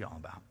talking to y'all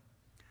about.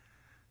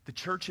 The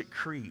church at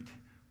Crete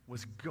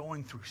was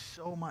going through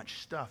so much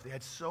stuff. They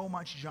had so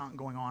much junk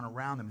going on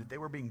around them that they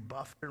were being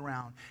buffeted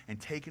around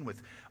and taken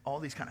with all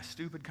these kind of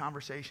stupid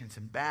conversations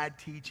and bad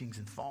teachings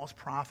and false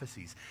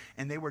prophecies.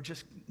 And they were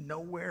just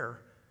nowhere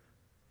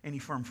any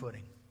firm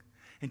footing.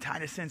 And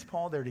Titus sends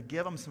Paul there to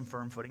give them some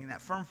firm footing. And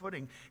that firm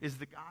footing is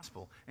the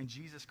gospel and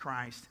Jesus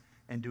Christ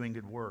and doing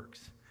good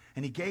works.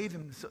 And he gave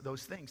them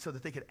those things so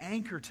that they could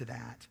anchor to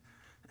that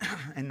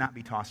and not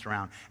be tossed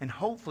around. And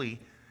hopefully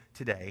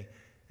today,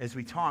 as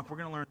we talk, we're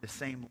going to learn the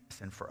same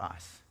lesson for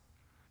us.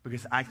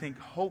 Because I think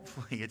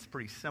hopefully it's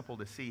pretty simple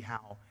to see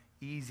how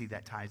easy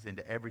that ties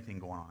into everything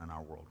going on in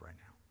our world right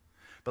now.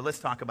 But let's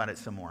talk about it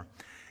some more.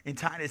 In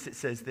Titus it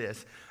says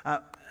this,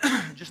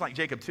 just like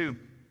Jacob too,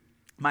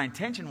 my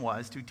intention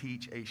was to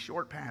teach a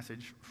short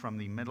passage from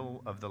the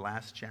middle of the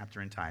last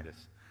chapter in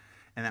Titus.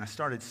 And then I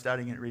started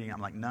studying it, reading it.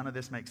 I'm like, none of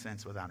this makes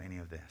sense without any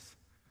of this.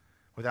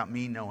 Without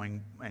me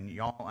knowing and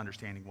y'all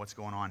understanding what's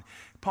going on.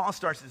 Paul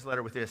starts his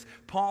letter with this.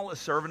 Paul, a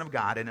servant of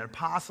God and an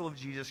apostle of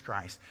Jesus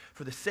Christ,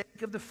 for the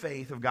sake of the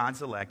faith of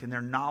God's elect and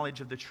their knowledge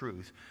of the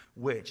truth,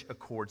 which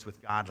accords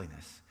with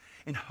godliness,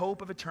 in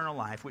hope of eternal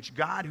life, which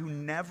God, who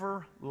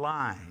never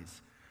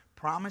lies,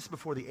 promised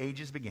before the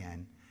ages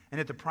began, and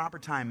at the proper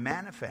time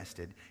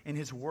manifested in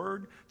his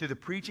word through the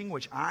preaching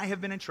which I have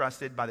been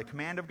entrusted by the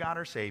command of God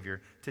our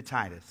Savior to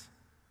Titus,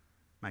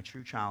 my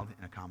true child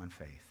in a common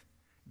faith.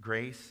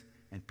 Grace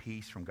and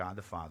peace from God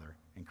the Father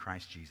and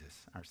Christ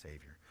Jesus our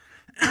Savior.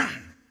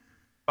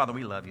 Father,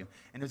 we love you.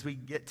 And as we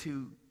get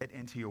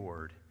into your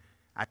word,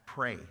 I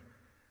pray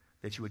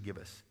that you would give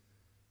us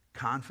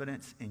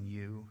confidence in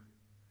you,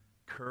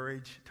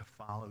 courage to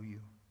follow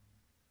you,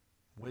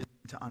 wisdom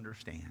to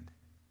understand,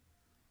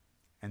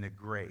 and the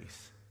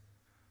grace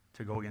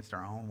to go against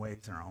our own ways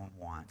and our own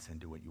wants and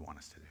do what you want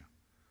us to do.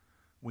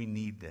 We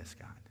need this,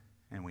 God,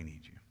 and we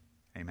need you.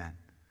 Amen.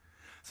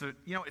 So,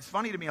 you know, it's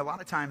funny to me, a lot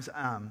of times,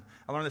 I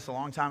learned this a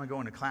long time ago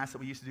in a class that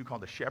we used to do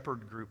called the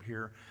Shepherd Group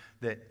here,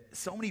 that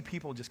so many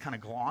people just kind of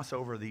gloss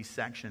over these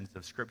sections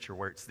of Scripture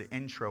where it's the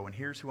intro, and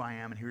here's who I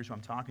am, and here's who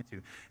I'm talking to.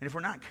 And if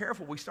we're not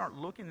careful, we start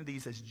looking at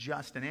these as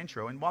just an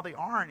intro. And while they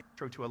are an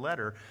intro to a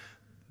letter,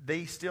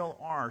 they still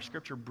are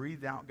Scripture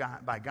breathed out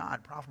by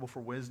God, profitable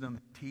for wisdom,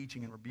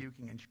 teaching, and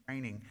rebuking, and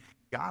training,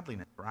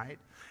 godliness, right?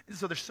 And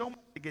so there's so much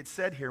that gets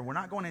said here. We're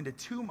not going into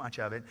too much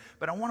of it,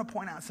 but I want to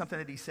point out something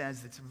that he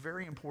says that's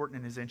very important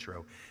in his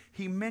intro.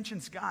 He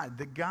mentions God,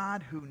 the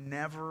God who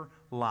never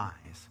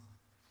lies.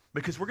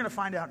 Because we're going to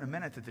find out in a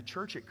minute that the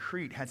church at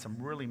Crete had some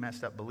really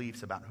messed up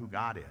beliefs about who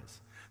God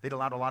is. They'd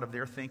allowed a lot of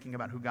their thinking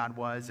about who God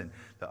was and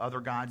the other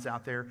gods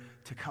out there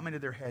to come into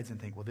their heads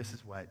and think, well, this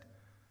is what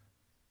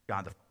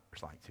God the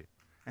Father's like too.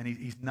 And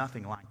he's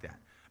nothing like that.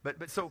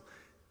 But so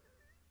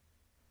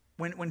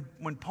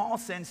when Paul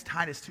sends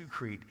Titus to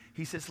Crete,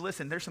 he says,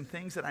 listen, there's some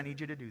things that I need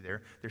you to do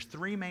there. There's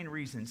three main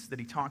reasons that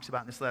he talks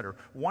about in this letter.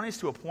 One is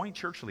to appoint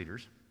church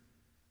leaders.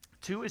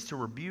 Two is to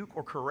rebuke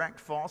or correct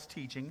false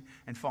teaching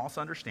and false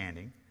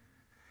understanding.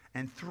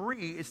 And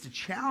three is to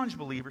challenge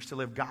believers to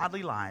live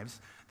godly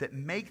lives that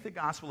make the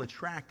gospel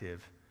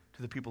attractive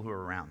to the people who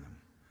are around them.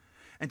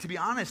 And to be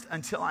honest,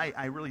 until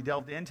I really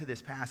delved into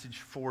this passage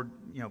for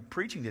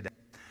preaching today,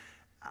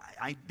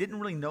 I didn't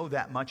really know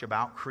that much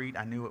about Crete.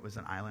 I knew it was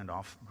an island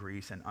off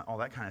Greece and all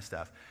that kind of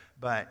stuff.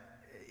 But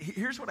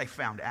here's what I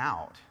found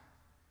out.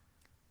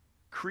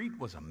 Crete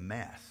was a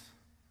mess.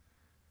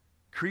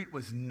 Crete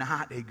was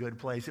not a good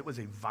place. It was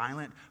a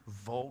violent,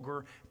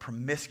 vulgar,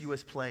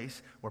 promiscuous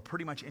place where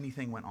pretty much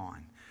anything went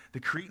on. The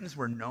Cretans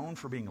were known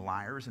for being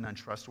liars and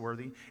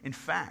untrustworthy. In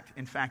fact,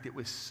 it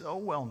was so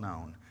well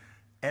known,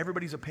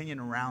 everybody's opinion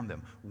around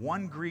them.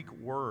 One Greek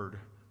word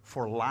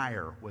for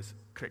liar was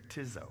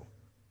kritizo,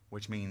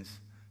 which means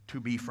to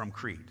be from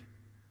Crete.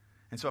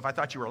 And so if I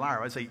thought you were a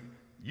liar, I'd say,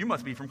 you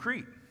must be from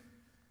Crete.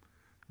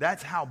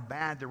 That's how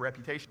bad their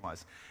reputation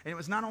was. And it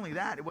was not only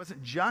that, it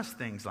wasn't just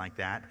things like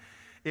that.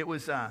 It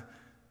was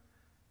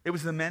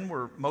the men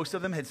where most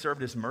of them had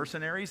served as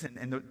mercenaries,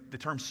 and the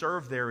term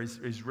serve there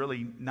is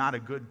really not a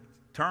good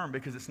term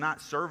because it's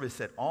not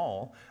service at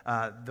all.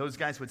 Those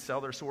guys would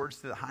sell their swords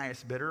to the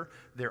highest bidder.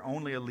 Their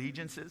only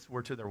allegiances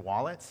were to their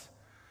wallets.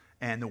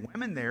 And the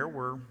women there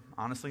were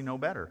honestly no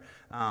better.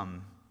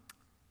 One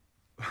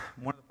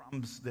of the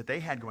problems that they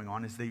had going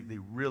on is they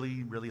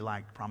really, really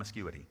liked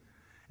promiscuity.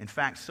 In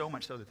fact, so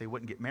much so that they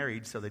wouldn't get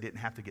married so they didn't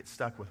have to get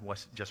stuck with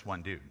just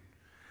one dude.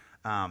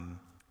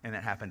 And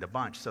that happened a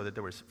bunch, so that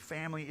there was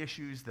family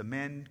issues. The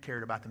men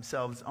cared about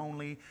themselves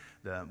only.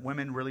 The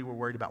women really were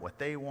worried about what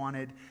they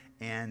wanted.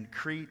 And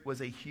Crete was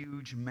a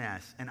huge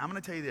mess. And I'm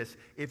going to tell you this.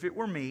 If it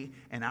were me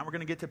and I were going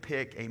to get to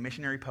pick a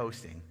missionary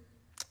posting,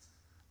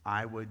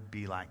 I would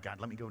be like, God,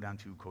 let me go down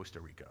to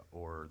Costa Rica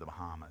or the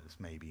Bahamas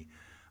maybe.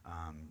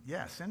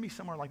 Yeah, send me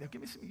somewhere like that.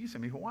 You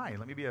send me Hawaii.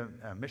 Let me be a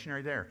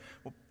missionary there.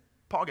 Well,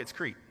 Paul gets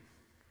Crete.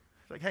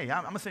 It's like, hey,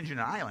 I'm going to send you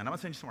to an island. I'm going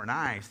to send you somewhere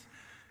nice.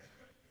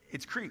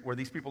 It's Crete where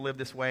these people live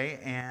this way,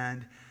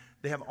 and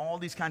they have all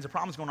these kinds of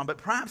problems going on. But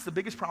perhaps the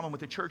biggest problem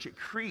with the church at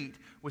Crete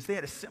was they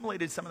had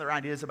assimilated some of their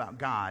ideas about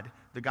God,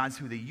 the gods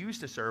who they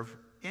used to serve,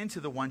 into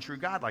the one true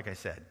God, like I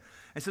said.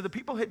 And so the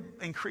people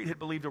in Crete had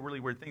believed a really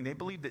weird thing. They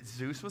believed that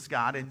Zeus was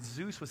God, and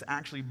Zeus was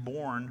actually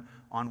born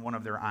on one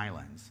of their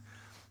islands.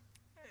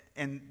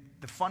 And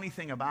the funny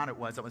thing about it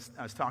was, I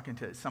was talking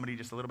to somebody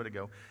just a little bit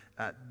ago,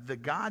 the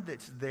God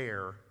that's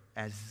there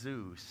as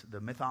Zeus,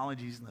 the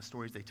mythologies and the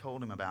stories they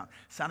told him about,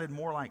 sounded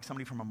more like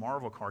somebody from a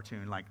Marvel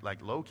cartoon like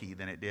Loki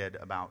than it did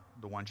about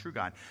the one true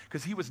God.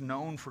 Because he was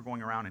known for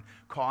going around and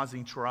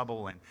causing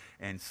trouble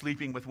and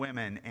sleeping with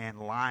women and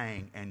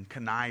lying and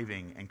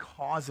conniving and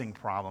causing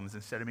problems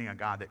instead of being a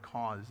God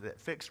that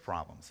fixed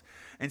problems.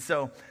 And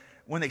so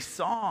when they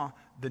saw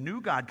the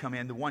new God come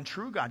in, the one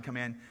true God come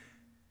in,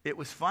 it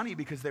was funny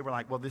because they were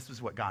like, well, this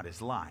is what God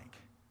is like.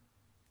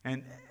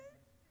 And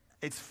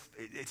it's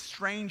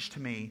strange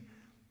to me.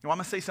 Now, I'm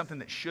going to say something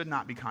that should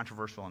not be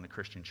controversial in the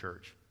Christian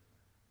church.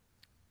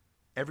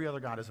 Every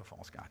other God is a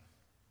false God.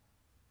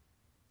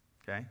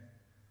 Okay?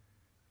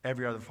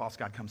 Every other false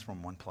God comes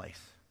from one place.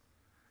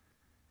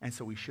 And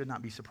so we should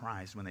not be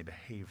surprised when they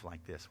behave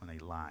like this, when they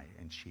lie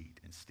and cheat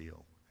and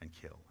steal and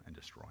kill and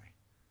destroy.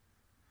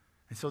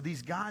 And so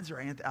these gods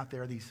are out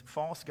there, these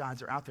false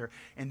gods are out there,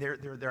 and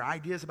their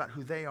ideas about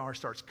who they are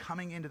starts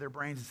coming into their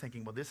brains and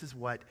thinking, well, this is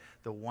what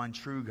the one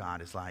true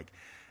God is like.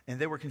 And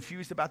they were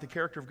confused about the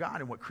character of God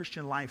and what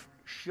Christian life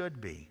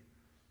should be.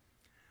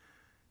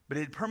 But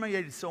it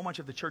permeated so much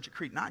of the church at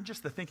Crete, not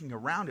just the thinking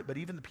around it, but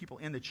even the people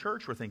in the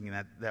church were thinking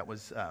that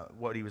was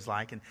what he was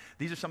like. And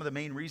these are some of the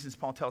main reasons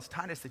Paul tells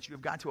Titus that you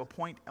have got to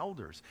appoint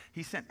elders.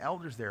 He sent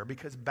elders there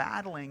because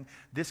battling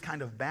this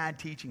kind of bad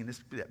teaching and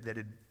this that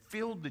had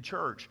filled the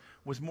church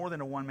was more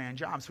than a one-man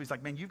job. So he's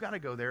like, man, you've got to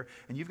go there,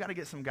 and you've got to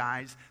get some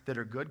guys that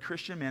are good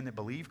Christian men that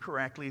believe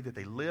correctly, that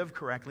they live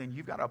correctly, and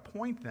you've got to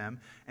appoint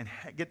them and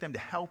get them to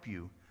help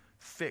you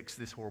fix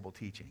this horrible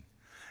teaching.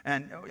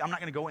 And I'm not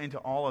going to go into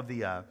all of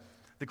the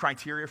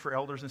criteria for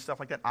elders and stuff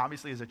like that.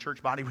 Obviously, as a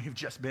church body, we've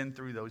just been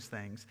through those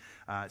things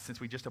since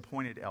we just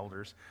appointed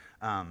elders.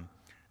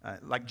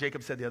 Like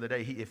Jacob said the other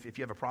day, if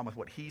you have a problem with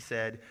what he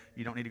said,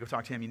 you don't need to go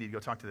talk to him. You need to go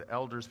talk to the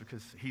elders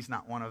because he's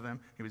not one of them.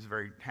 He was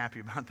very happy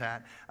about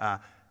that.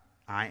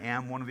 I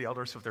am one of the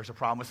elders, so if there's a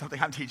problem with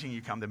something I'm teaching,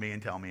 you come to me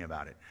and tell me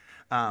about it.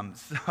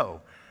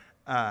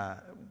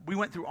 We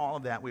went through all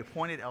of that. We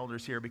appointed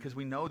elders here because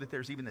we know that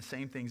there's even the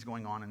same things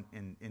going on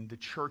in the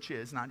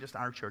churches, not just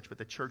our church, but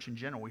the church in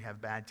general. We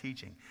have bad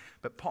teaching.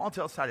 But Paul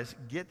tells Titus,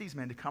 get these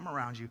men to come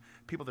around you,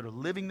 people that are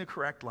living the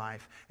correct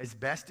life as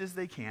best as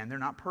they can. They're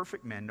not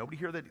perfect men. Nobody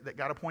here that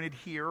got appointed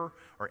here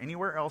or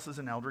anywhere else as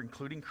an elder,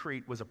 including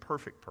Crete, was a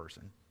perfect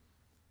person.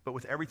 But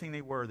with everything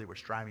they were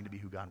striving to be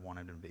who God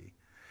wanted them to be.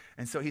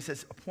 And so he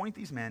says, appoint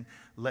these men,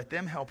 let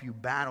them help you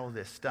battle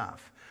this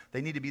stuff.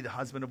 They need to be the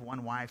husband of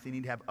one wife. They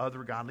need to have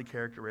other godly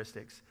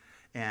characteristics.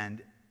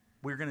 And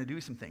we're going to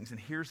do some things. And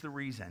here's the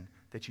reason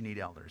that you need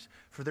elders.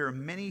 For there are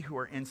many who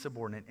are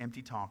insubordinate,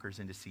 empty talkers,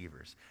 and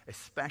deceivers,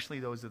 especially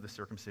those of the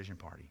circumcision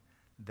party.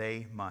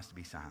 They must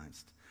be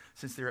silenced,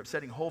 since they're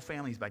upsetting whole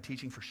families by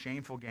teaching for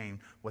shameful gain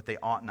what they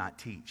ought not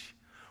teach.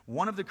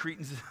 One of the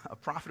Cretans, a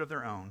prophet of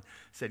their own,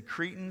 said,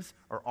 Cretans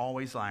are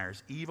always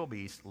liars, evil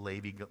beasts,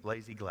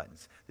 lazy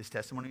gluttons. This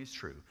testimony is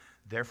true.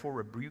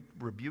 Therefore,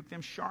 rebuke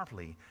them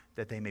sharply,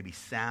 that they may be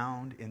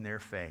sound in their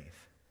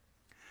faith.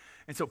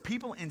 And so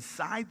people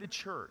inside the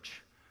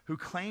church who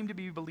claim to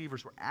be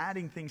believers were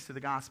adding things to the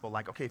gospel,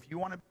 like, okay, if you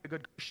want to be a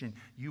good Christian,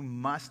 you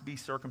must be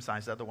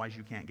circumcised, otherwise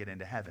you can't get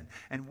into heaven.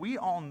 And we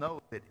all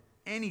know that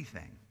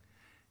anything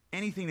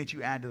that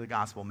you add to the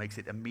gospel makes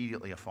it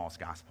immediately a false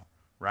gospel,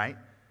 right?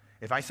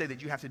 If I say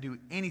that you have to do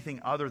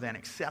anything other than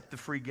accept the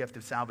free gift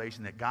of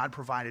salvation that God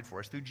provided for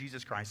us through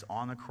Jesus Christ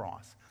on the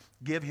cross,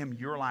 give him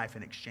your life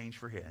in exchange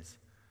for his,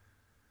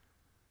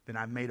 then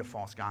I've made a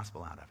false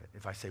gospel out of it.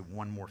 If I say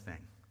one more thing,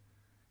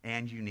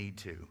 and you need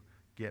to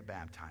get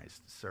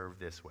baptized, serve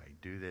this way,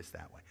 do this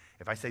that way.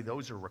 If I say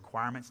those are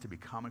requirements to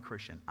become a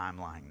Christian, I'm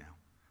lying now,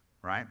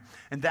 right?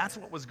 And that's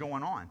what was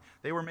going on.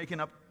 They were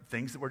making up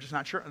things that were just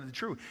not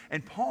true.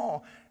 And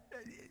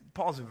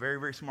Paul's a very,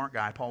 very smart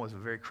guy. Paul was a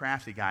very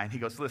crafty guy. And he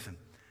goes, listen,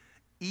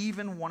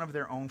 Even one of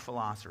their own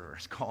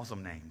philosophers calls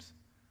them names,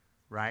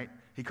 right?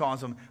 He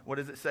calls them, what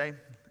does it say?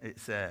 It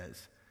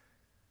says,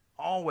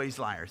 always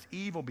liars,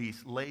 evil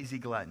beasts, lazy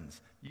gluttons.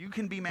 You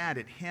can be mad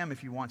at him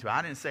if you want to.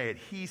 I didn't say it,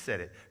 he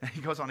said it. And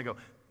he goes on to go,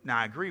 now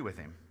I agree with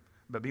him,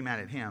 but be mad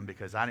at him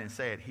because I didn't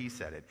say it, he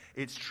said it.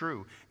 It's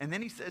true. And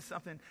then he says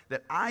something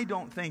that I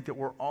don't think that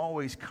we're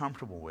always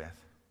comfortable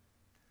with.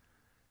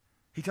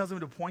 He tells them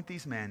to appoint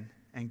these men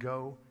and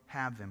go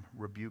have them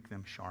rebuke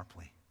them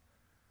sharply.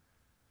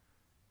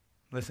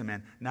 Listen,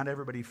 man, not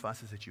everybody who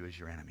fusses at you is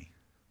your enemy.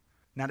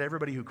 Not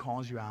everybody who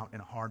calls you out in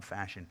a hard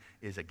fashion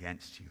is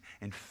against you.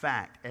 In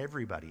fact,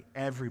 everybody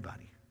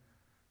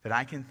that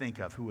I can think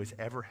of who has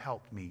ever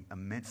helped me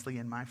immensely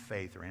in my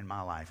faith or in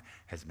my life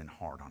has been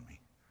hard on me.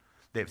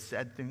 They've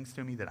said things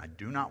to me that I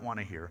do not want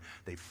to hear.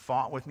 They've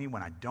fought with me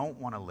when I don't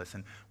want to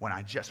listen, when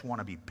I just want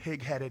to be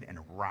pig-headed and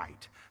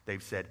right.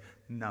 They've said,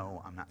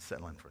 no, I'm not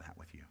settling for that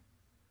with you.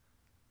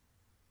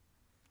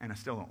 And I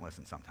still don't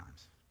listen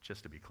sometimes,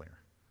 just to be clear.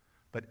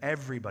 But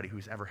everybody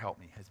who's ever helped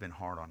me has been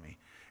hard on me.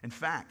 In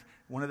fact,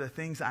 one of the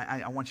things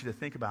I want you to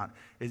think about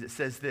is it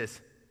says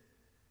this.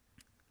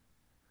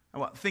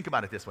 Well, think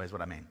about it this way is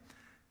what I mean.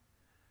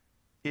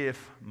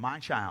 If my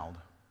child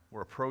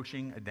were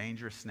approaching a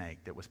dangerous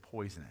snake that was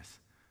poisonous,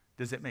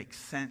 does it make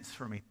sense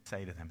for me to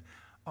say to them,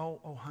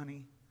 oh,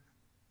 honey,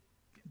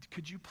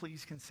 could you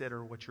please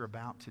consider what you're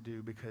about to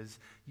do because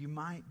you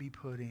might be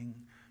putting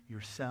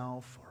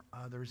yourself or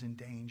others in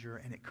danger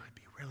and it could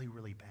be really,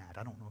 really bad.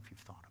 I don't know if you've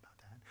thought about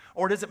that.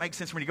 Or does it make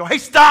sense for me to go, hey,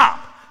 stop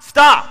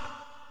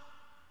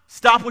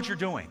what you're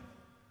doing?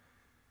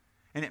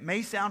 And it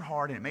may sound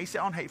hard and it may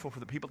sound hateful for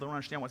the people that don't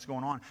understand what's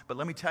going on, but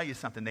let me tell you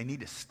something. They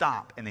need to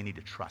stop and they need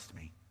to trust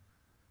me.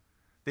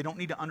 They don't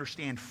need to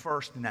understand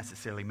first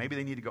necessarily. Maybe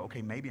they need to go,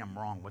 okay, maybe I'm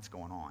wrong. What's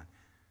going on?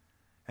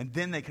 And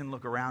then they can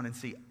look around and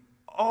see,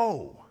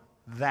 oh,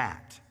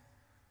 that.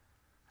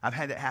 I've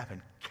had that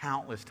happen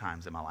countless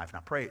times in my life, and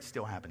I pray it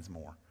still happens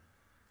more.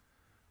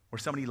 Where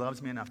somebody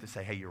loves me enough to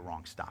say, hey, you're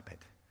wrong, stop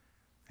it.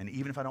 And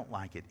even if I don't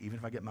like it, even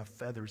if I get my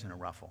feathers in a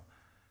ruffle,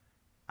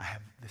 I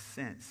have the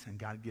sense, and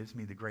God gives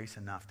me the grace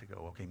enough to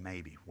go, okay,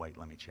 maybe, wait,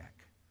 let me check.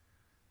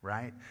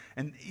 Right?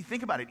 And you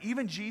think about it,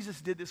 even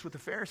Jesus did this with the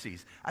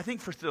Pharisees. I think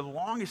for the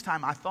longest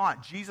time I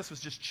thought Jesus was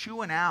just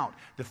chewing out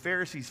the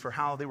Pharisees for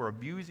how they were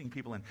abusing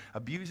people and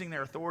abusing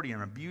their authority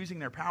and abusing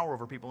their power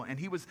over people. And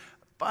he was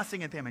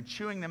fussing at them and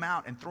chewing them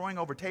out and throwing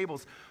over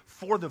tables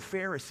for the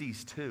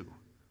Pharisees too.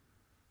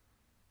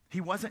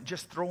 He wasn't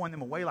just throwing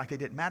them away like they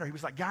didn't matter. He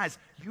was like, guys,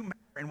 you matter,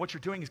 and what you're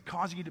doing is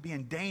causing you to be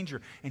in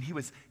danger. And he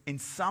was, in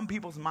some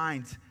people's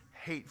minds,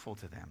 hateful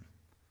to them.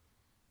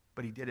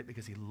 But he did it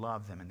because he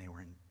loved them and they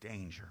were in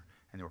danger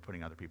and they were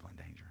putting other people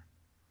in danger.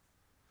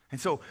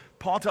 And so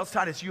Paul tells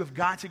Titus, you have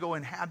got to go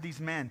and have these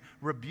men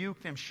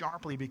rebuke them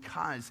sharply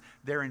because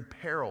they're in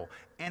peril.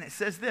 And it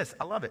says this,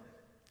 I love it.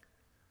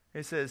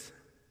 It says,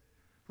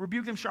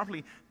 rebuke them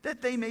sharply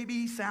that they may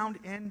be sound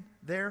in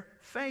their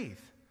faith.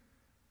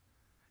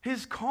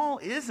 His call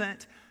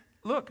isn't,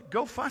 look,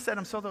 go fuss at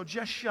them so they'll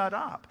just shut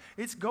up.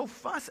 It's go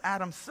fuss at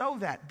them so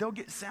that they'll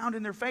get sound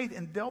in their faith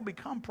and they'll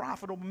become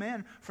profitable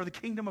men for the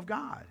kingdom of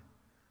God.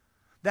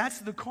 That's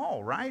the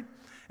call, right?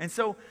 And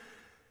so,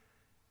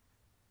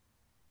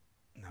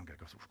 now I've got to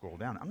go scroll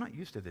down. I'm not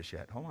used to this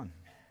yet. Hold on.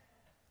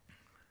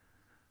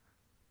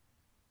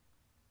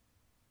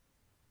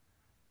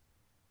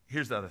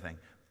 Here's the other thing.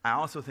 I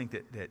also think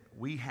that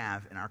we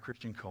have in our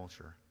Christian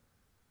culture,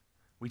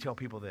 we tell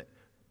people that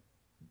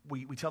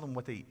we tell them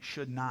what they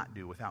should not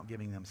do without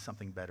giving them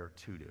something better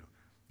to do.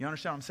 You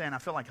understand what I'm saying? I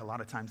feel like a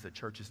lot of times the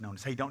church is known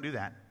as, hey, don't do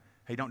that.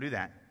 Hey, don't do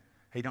that.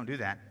 Hey, don't do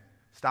that.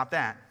 Stop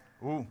that.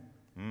 Ooh,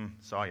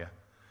 saw ya.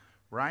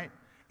 Right?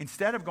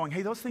 Instead of going,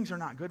 hey, those things are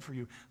not good for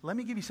you, let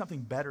me give you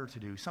something better to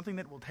do, something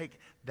that will take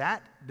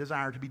that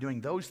desire to be doing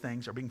those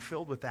things or being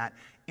filled with that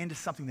into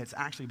something that's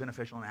actually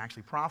beneficial and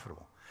actually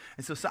profitable.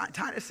 And so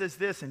Titus says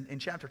this in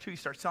chapter 2. He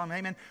starts telling them,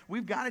 hey, man,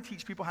 we've got to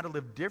teach people how to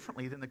live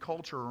differently than the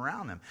culture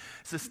around them.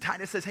 So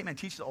Titus says, hey, man,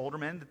 teach the older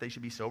men that they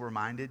should be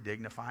sober-minded,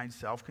 dignified,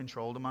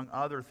 self-controlled, among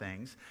other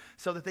things,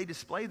 so that they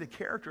display the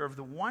character of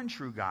the one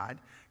true God,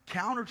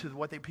 counter to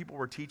what people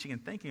were teaching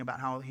and thinking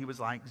about how he was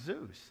like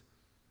Zeus.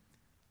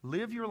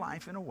 Live your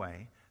life in a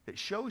way that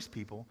shows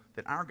people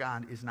that our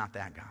God is not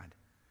that God.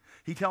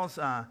 He tells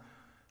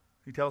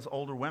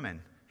older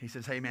women, he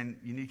says, hey, man,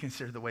 you need to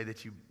consider the way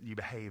that you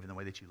behave and the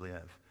way that you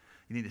live.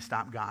 You need to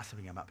stop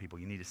gossiping about people.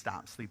 You need to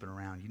stop sleeping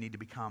around. You need to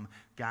become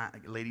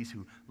ladies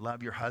who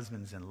love your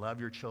husbands and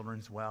love your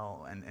children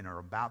well and are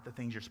about the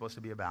things you're supposed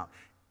to be about,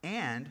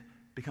 and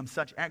become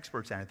such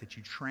experts at it that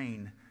you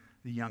train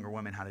the younger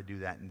women how to do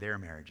that in their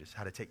marriages,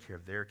 how to take care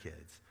of their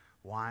kids.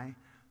 Why?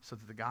 So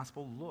that the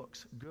gospel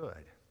looks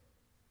good.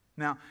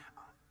 Now,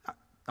 I'm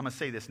going to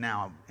say this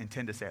now. I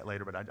intend to say it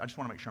later, but I just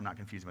want to make sure I'm not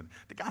confusing with it.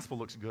 The gospel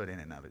looks good in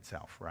and of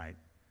itself, right?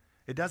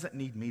 It doesn't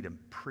need me to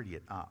pretty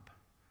it up.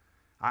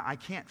 I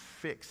can't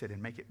fix it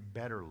and make it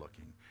better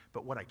looking.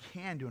 But what I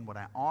can do and what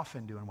I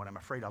often do and what I'm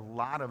afraid a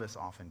lot of us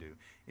often do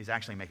is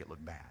actually make it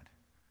look bad.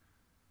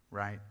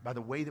 right? By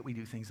the way that we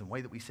do things and the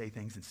way that we say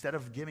things, instead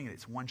of giving it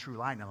its one true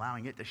light and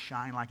allowing it to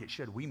shine like it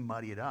should, we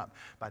muddy it up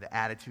by the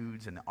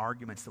attitudes and the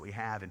arguments that we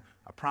have. And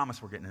I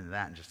promise we're getting into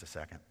that in just a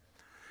second.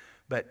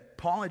 But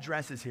Paul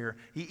addresses here,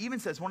 he even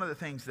says one of the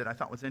things that I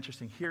thought was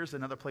interesting, here's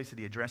another place that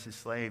he addresses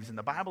slaves, and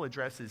the Bible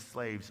addresses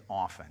slaves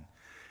often.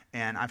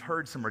 And I've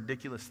heard some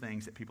ridiculous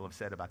things that people have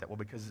said about that. Well,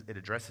 because it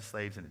addresses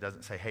slaves and it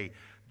doesn't say, hey,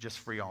 just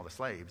free all the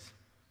slaves,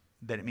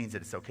 that it means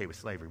that it's okay with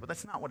slavery. But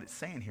that's not what it's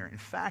saying here. In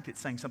fact, it's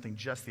saying something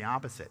just the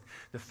opposite.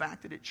 The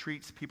fact that it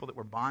treats people that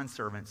were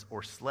bondservants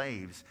or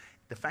slaves,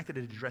 the fact that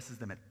it addresses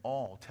them at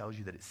all tells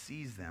you that it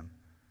sees them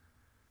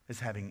as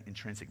having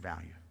intrinsic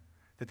value,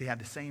 that they have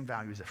the same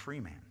value as a free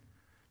man.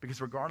 Because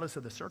regardless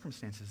of the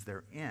circumstances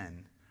they're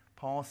in,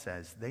 Paul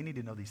says they need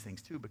to know these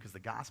things too, because the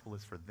gospel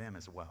is for them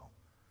as well.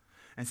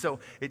 And so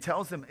it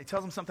tells them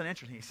something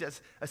interesting. He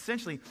says,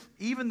 essentially,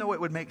 even though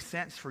it would make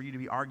sense for you to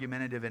be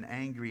argumentative and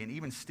angry and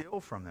even steal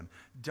from them,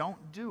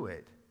 don't do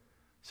it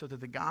so that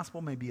the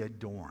gospel may be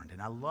adorned.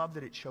 And I love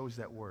that it chose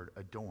that word,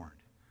 adorned.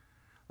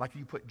 Like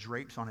you put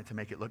drapes on it to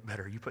make it look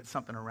better. You put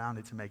something around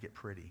it to make it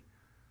pretty.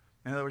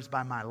 In other words,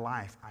 by my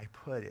life, I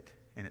put it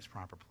in its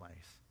proper place.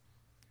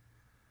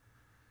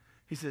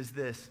 He says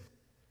this,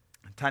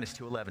 Titus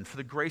 2:11, for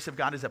the grace of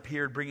God has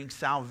appeared, bringing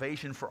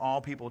salvation for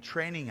all people,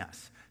 training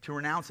us to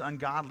renounce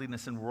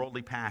ungodliness and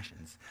worldly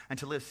passions, and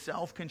to live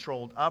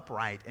self-controlled,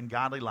 upright, and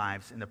godly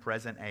lives in the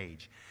present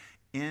age.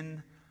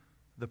 In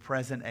the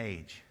present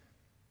age,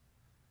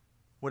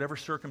 whatever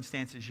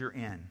circumstances you're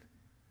in,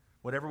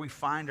 whatever we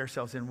find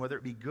ourselves in, whether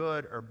it be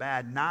good or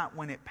bad, not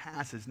when it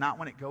passes, not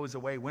when it goes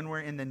away, when we're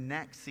in the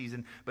next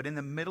season, but in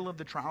the middle of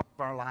the trial of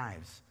our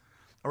lives,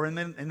 or in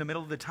the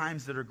middle of the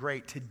times that are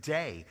great.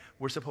 Today,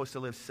 we're supposed to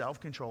live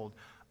self-controlled,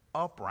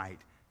 upright,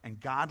 and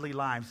godly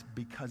lives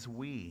because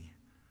we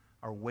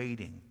are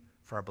waiting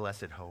for our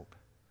blessed hope,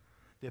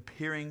 the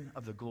appearing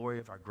of the glory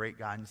of our great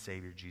God and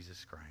Savior,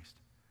 Jesus Christ,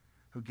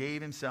 who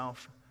gave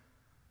himself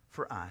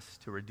for us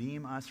to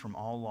redeem us from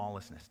all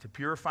lawlessness, to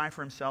purify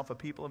for himself a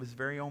people of his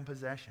very own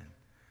possession,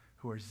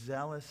 who are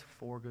zealous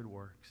for good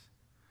works.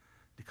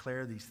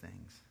 Declare these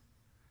things.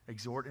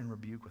 Exhort and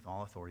rebuke with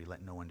all authority.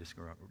 Let no one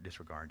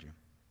disregard you.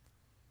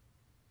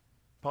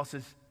 Paul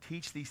says,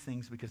 teach these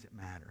things because it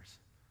matters.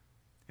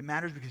 It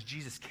matters because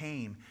Jesus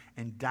came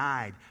and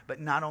died. But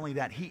not only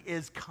that, he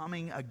is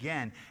coming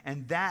again.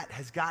 And that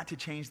has got to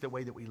change the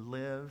way that we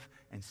live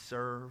and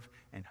serve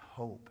and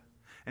hope.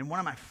 And one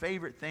of my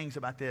favorite things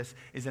about this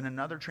is in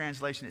another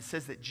translation, it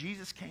says that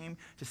Jesus came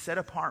to set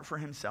apart for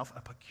himself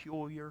a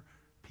peculiar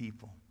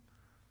people.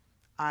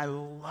 I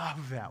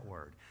love that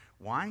word.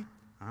 Why?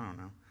 I don't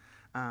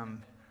know.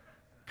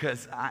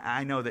 Because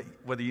I know that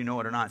whether you know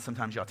it or not,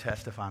 sometimes y'all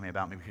testify me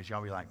about me because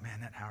y'all be like,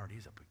 man, that Howard,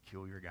 he's a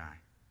peculiar guy.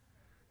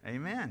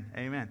 Amen,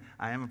 amen.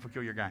 I am a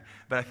peculiar guy.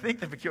 But I think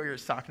the peculiar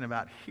is talking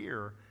about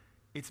here,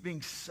 it's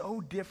being so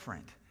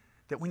different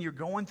that when you're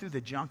going through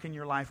the junk in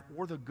your life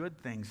or the good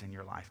things in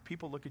your life,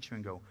 people look at you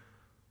and go,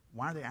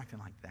 why are they acting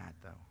like that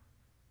though?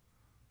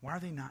 Why are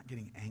they not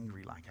getting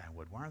angry like I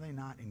would? Why are they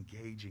not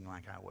engaging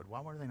like I would? Why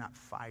are they not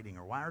fighting?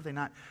 Or why are they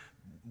not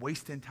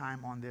wasting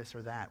time on this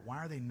or that? Why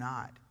are they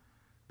not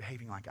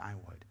behaving like I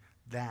would?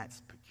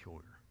 That's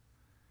peculiar.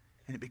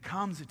 And it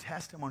becomes a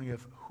testimony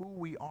of who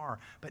we are,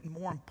 but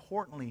more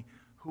importantly,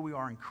 who we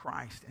are in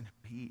Christ and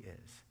who he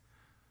is.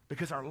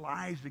 Because our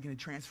lives begin to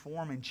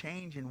transform and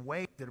change in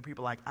ways that are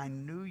people like, I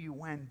knew you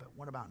when, but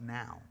what about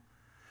now?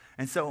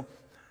 And so,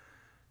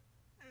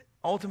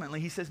 ultimately,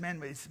 he says,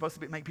 man, it's supposed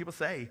to make people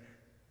say,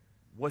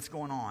 what's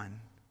going on?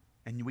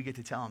 And we get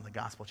to tell them the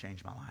gospel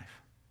changed my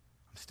life.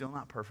 I'm still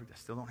not perfect. I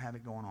still don't have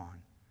it going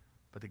on.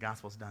 But the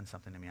gospel's done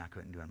something to me I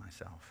couldn't do it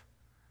myself.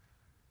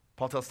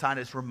 Paul tells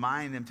Titus,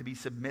 remind them to be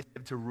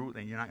submissive to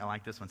rulers. You're not going to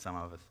like this one, some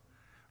of us.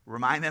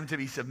 Remind them to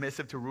be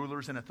submissive to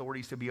rulers and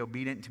authorities, to be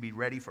obedient, to be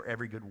ready for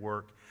every good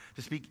work,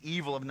 to speak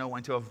evil of no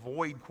one, to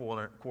avoid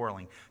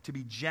quarreling, to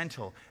be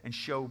gentle, and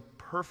show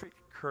perfect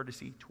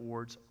courtesy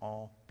towards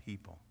all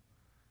people.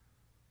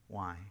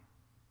 Why?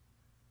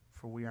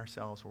 For we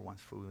ourselves were once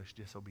foolish,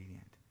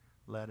 disobedient,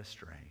 led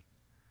astray,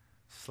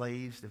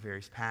 slaves to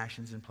various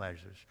passions and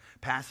pleasures,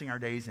 passing our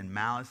days in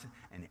malice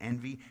and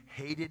envy,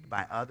 hated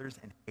by others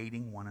and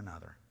hating one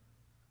another.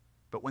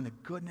 But when the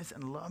goodness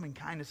and loving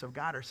kindness of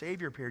God, our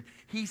Savior, appeared,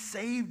 he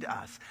saved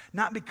us,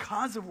 not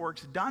because of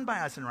works done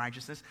by us in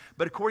righteousness,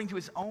 but according to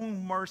his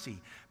own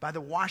mercy, by the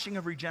washing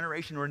of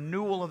regeneration,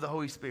 renewal of the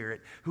Holy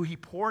Spirit, who he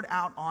poured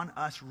out on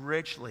us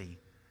richly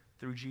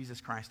through Jesus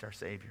Christ our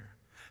Savior.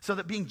 So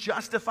that being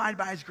justified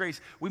by his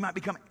grace, we might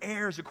become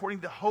heirs according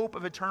to the hope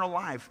of eternal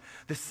life.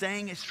 The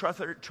saying is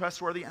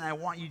trustworthy, and I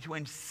want you to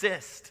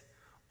insist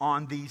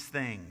on these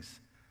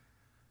things,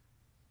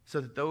 so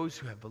that those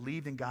who have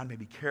believed in God may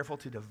be careful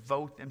to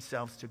devote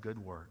themselves to good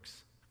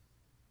works.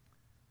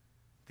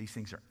 These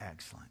things are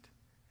excellent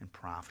and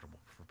profitable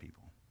for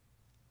people.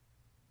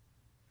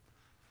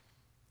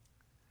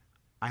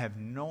 I have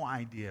no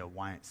idea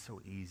why it's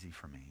so easy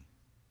for me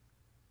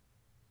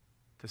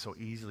to so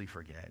easily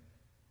forget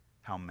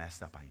how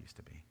messed up I used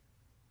to be.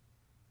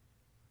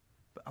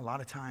 But a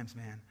lot of times,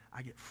 man,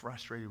 I get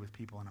frustrated with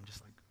people and I'm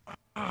just like,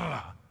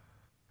 ugh.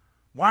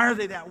 Why are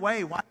they that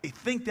way? Why do they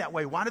think that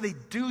way? Why do they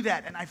do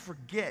that? And I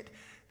forget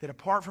that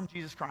apart from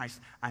Jesus Christ,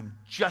 I'm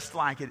just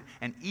like it.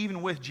 And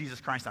even with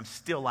Jesus Christ, I'm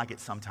still like it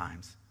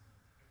sometimes.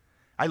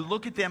 I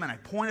look at them and I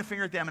point a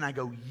finger at them and I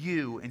go,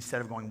 you,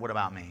 instead of going, what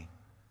about me?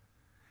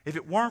 If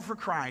it weren't for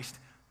Christ,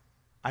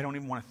 I don't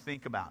even want to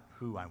think about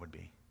who I would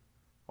be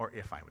or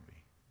if I would be.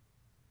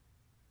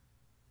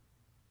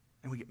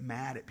 And we get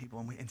mad at people,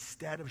 and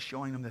instead of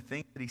showing them the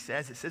thing that he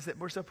says, it says that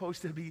we're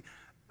supposed to be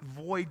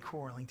void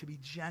quarreling, to be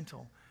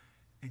gentle,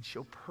 and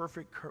show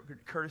perfect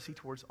courtesy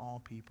towards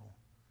all people.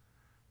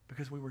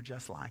 Because we were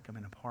just like them,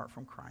 and apart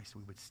from Christ,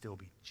 we would still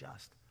be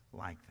just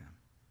like them.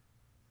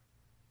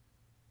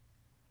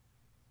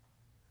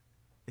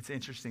 It's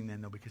interesting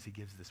then, though, because he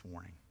gives this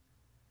warning.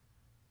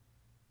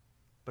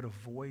 But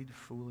avoid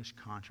foolish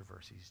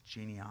controversies,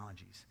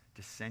 genealogies,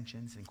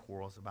 dissensions, and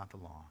quarrels about the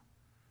law,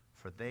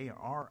 for they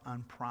are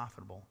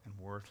unprofitable and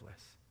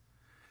worthless.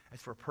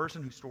 As for a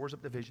person who stores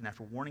up division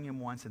after warning him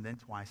once and then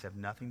twice, have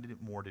nothing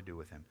more to do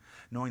with him,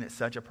 knowing that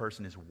such a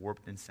person is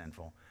warped and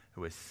sinful,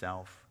 who is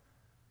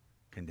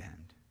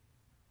self-condemned.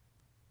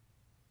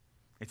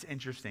 It's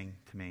interesting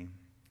to me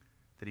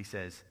that he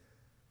says,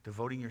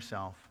 devoting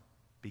yourself,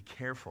 be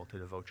careful to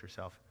devote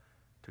yourself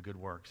to good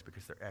works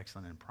because they're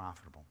excellent and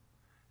profitable.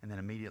 And then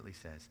immediately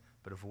says,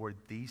 but avoid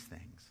these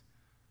things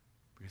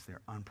because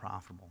they're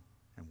unprofitable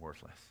and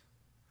worthless.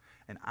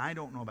 And I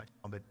don't know about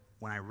you, but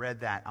when I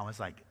read that, I was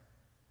like,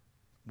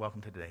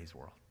 welcome to today's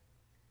world.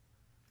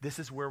 This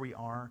is where we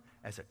are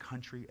as a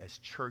country, as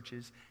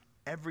churches.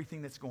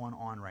 Everything that's going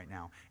on right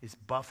now is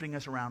buffeting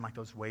us around like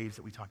those waves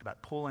that we talked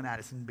about, pulling at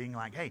us and being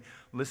like, hey,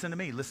 listen to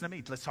me, let's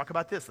talk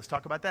about this, let's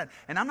talk about that.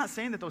 And I'm not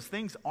saying that those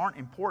things aren't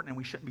important and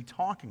we shouldn't be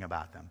talking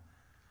about them.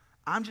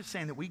 I'm just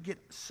saying that we get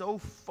so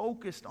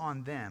focused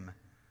on them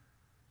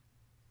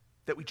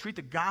that we treat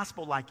the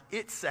gospel like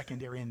it's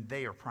secondary and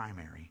they are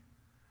primary.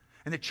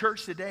 And the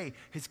church today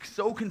has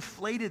so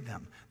conflated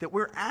them that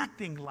we're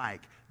acting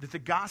like that the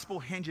gospel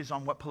hinges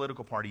on what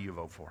political party you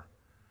vote for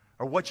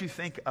or what you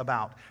think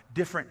about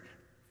different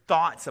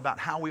thoughts about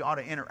how we ought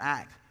to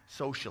interact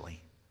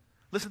socially.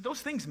 Listen,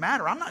 those things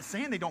matter. I'm not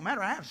saying they don't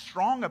matter. I have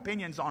strong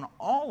opinions on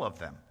all of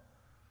them.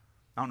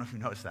 I don't know if you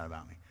noticed that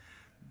about me.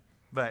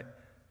 But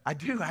I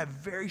do have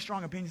very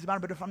strong opinions about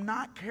it. But if I'm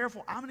not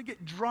careful, I'm going to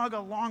get dragged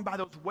along by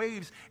those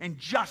waves and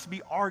just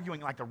be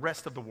arguing like the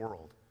rest of the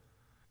world.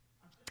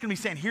 Going to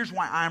be saying, here's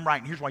why I'm right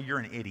and here's why you're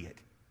an idiot.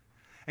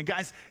 And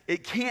guys,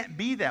 it can't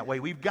be that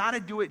way. We've got to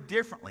do it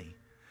differently.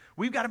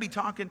 We've got to be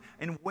talking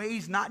in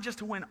ways not just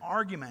to win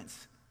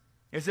arguments,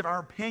 as if our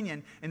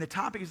opinion and the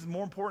topic is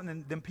more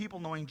important than people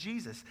knowing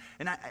Jesus.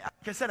 And like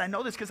I said, I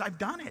know this because I've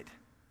done it.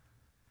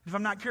 If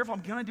I'm not careful,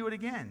 I'm going to do it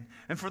again.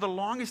 And for the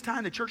longest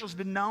time, the church has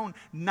been known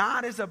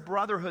not as a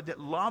brotherhood that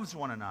loves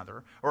one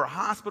another or a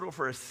hospital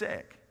for a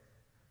sick,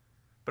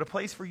 but a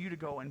place for you to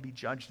go and be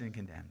judged and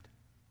condemned.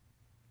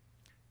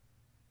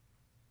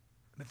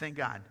 But thank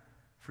God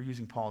for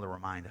using Paul to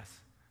remind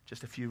us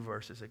just a few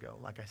verses ago,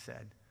 like I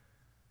said,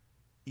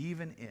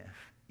 even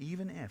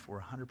if we're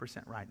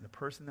 100% right, and the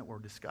person that we're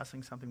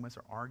discussing something with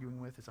or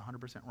arguing with is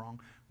 100% wrong,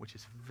 which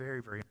is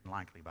very, very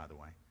unlikely, by the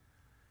way,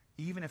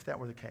 even if that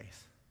were the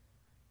case,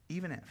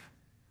 even if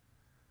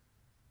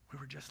we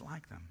were just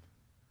like them,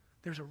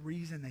 there's a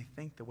reason they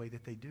think the way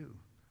that they do,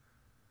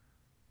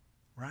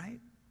 right?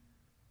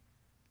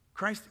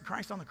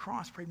 Christ on the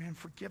cross prayed, man,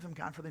 forgive them,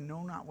 God, for they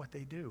know not what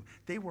they do.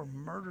 They were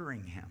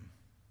murdering him.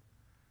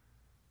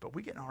 But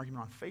we get an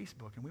argument on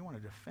Facebook, and we want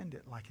to defend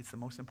it like it's the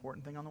most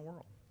important thing on the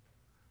world.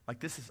 Like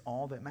this is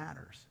all that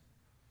matters.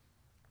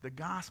 The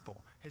gospel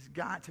has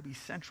got to be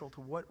central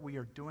to what we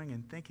are doing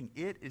and thinking.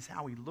 It is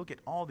how we look at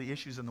all the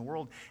issues in the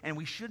world, and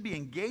we should be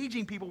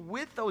engaging people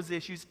with those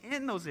issues,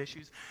 in those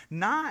issues,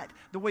 not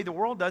the way the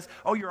world does.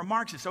 Oh, you're a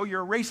Marxist. Oh,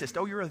 you're a racist.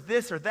 Oh, you're a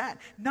this or that.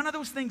 None of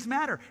those things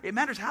matter. It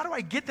matters, how do I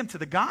get them to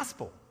the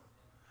gospel?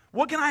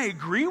 What can I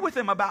agree with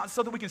them about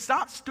so that we can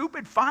stop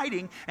stupid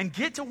fighting and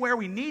get to where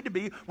we need to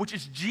be, which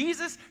is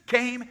Jesus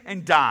came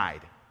and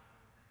died.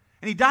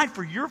 And he died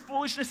for your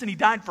foolishness, and he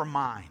died for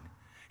mine.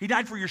 He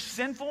died for your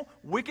sinful,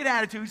 wicked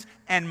attitudes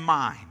and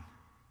mine.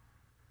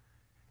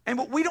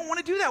 And we don't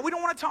want to do that. We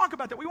don't want to talk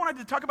about that. We wanted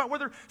to talk about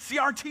whether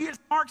CRT is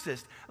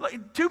Marxist.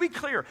 To be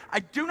clear,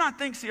 I do not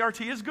think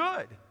CRT is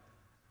good.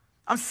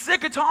 I'm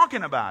sick of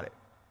talking about it.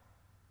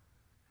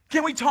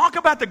 Can we talk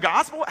about the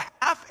gospel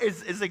half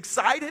as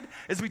excited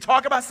as we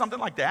talk about something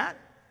like that?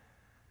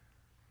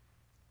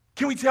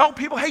 Can we tell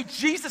people, hey,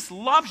 Jesus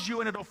loves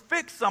you and it'll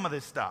fix some of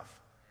this stuff?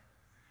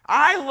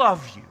 I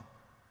love you.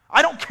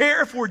 I don't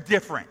care if we're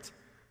different.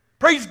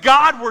 Praise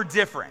God, we're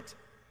different.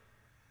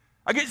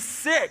 I get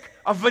sick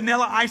of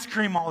vanilla ice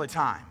cream all the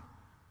time.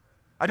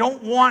 I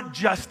don't want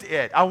just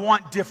it. I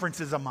want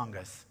differences among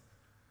us.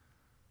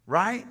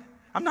 Right?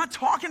 I'm not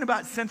talking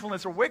about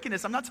sinfulness or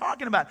wickedness. I'm not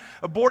talking about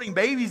aborting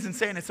babies and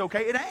saying it's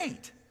okay. It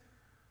ain't.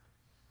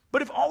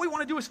 But if all we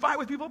want to do is fight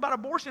with people about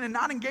abortion and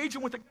not engage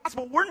them with the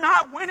gospel, we're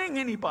not winning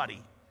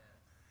anybody.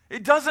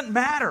 It doesn't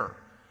matter.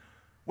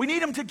 We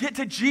need them to get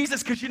to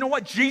Jesus because you know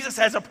what? Jesus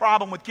has a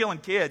problem with killing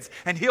kids,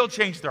 and he'll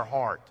change their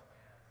heart.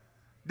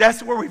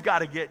 That's where we've got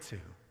to get to.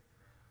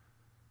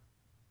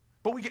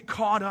 But we get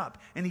caught up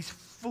in these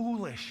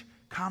foolish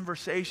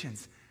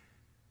conversations.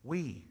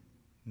 We,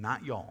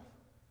 not y'all,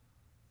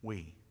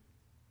 we.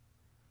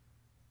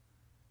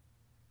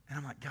 And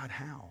I'm like, God,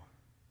 how?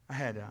 I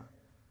had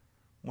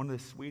one of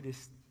the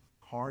sweetest,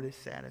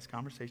 hardest, saddest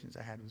conversations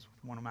I had was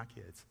with one of my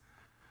kids,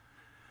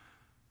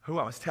 who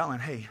I was telling,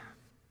 hey,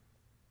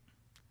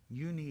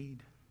 you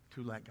need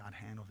to let God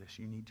handle this.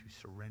 You need to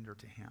surrender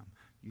to him.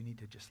 You need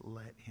to just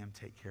let him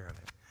take care of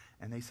it.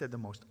 And they said the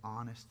most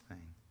honest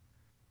thing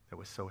that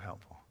was so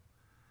helpful.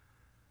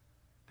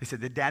 They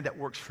said, the dad that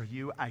works for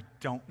you, I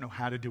don't know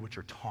how to do what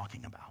you're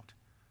talking about.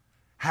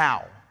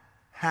 How?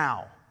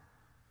 How?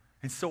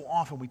 And so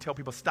often we tell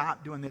people,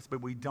 stop doing this,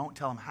 but we don't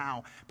tell them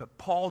how. But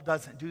Paul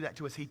doesn't do that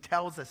to us. He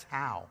tells us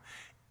how.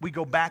 We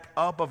go back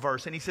up a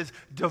verse, and he says,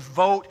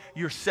 devote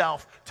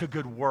yourself to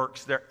good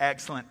works. They're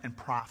excellent and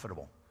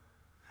profitable.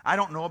 I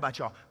don't know about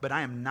y'all, but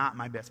I am not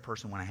my best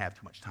person when I have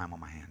too much time on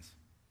my hands.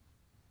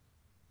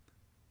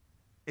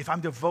 If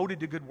I'm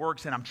devoted to good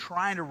works and I'm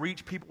trying to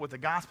reach people with the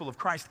gospel of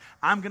Christ,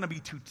 I'm going to be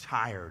too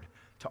tired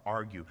to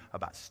argue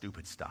about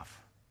stupid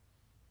stuff.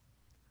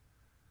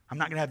 I'm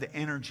not going to have the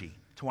energy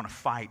to want to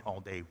fight all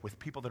day with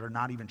people that are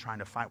not even trying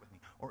to fight with me.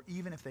 Or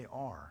even if they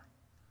are,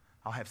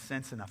 I'll have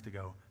sense enough to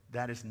go,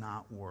 that is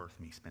not worth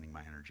me spending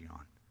my energy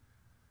on.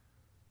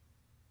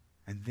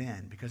 And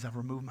then, because I've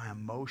removed my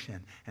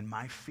emotion and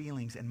my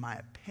feelings and my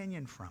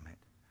opinion from it,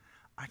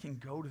 I can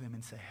go to them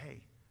and say,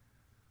 hey,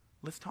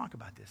 let's talk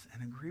about this,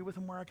 and agree with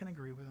them where I can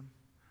agree with them,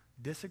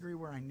 disagree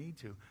where I need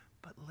to,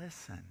 but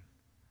listen.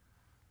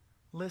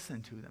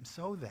 Listen to them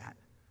so that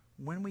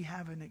when we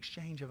have an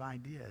exchange of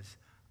ideas,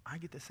 I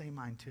get to say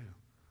mine too,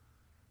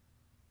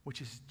 which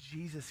is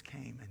Jesus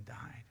came and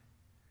died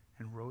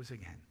and rose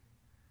again.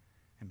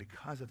 And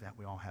because of that,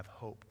 we all have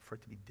hope for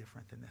it to be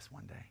different than this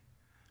one day.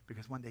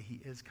 Because one day he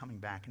is coming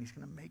back, and he's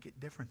going to make it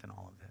different than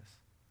all of this.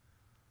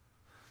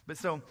 But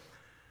so,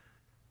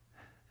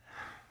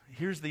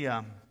 here's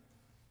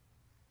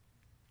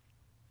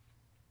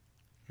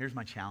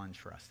my challenge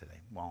for us today.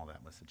 Well,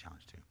 that was the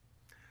challenge too.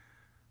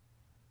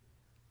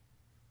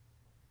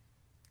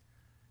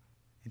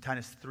 In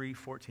Titus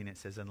 3:14, it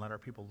says, and let our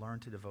people learn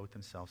to devote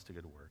themselves to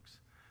good works,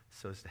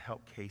 so as to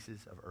help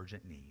cases of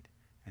urgent need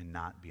and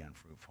not be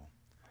unfruitful.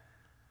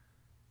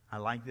 I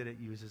like that it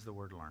uses the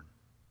word learn.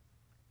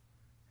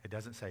 It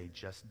doesn't say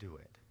just do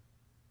it.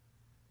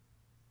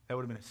 That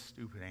would have been a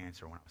stupid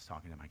answer when I was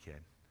talking to my kid.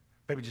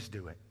 Baby, just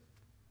do it.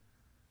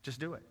 Just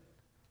do it.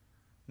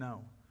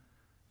 No.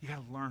 You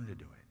got to learn to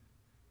do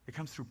it. It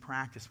comes through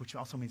practice, which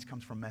also means it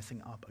comes from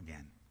messing up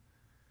again.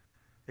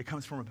 It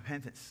comes from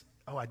repentance.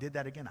 Oh, I did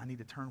that again. I need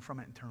to turn from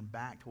it and turn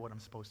back to what I'm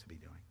supposed to be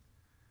doing.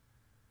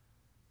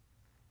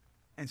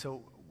 And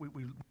so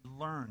we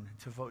learn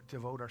to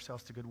devote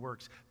ourselves to good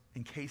works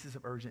in cases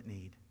of urgent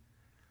need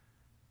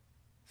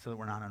so that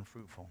we're not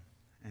unfruitful.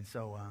 And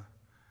so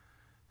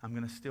I'm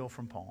going to steal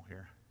from Paul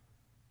here.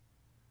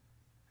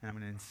 And I'm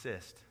going to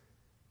insist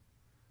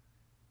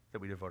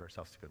that we devote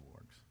ourselves to good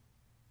works.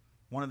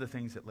 One of the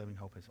things that Living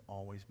Hope has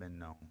always been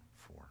known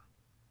for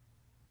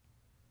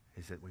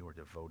is that we were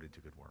devoted to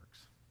good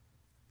works.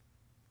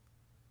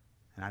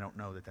 And I don't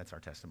know that that's our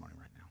testimony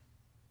right now.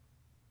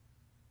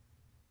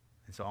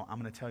 And so I'm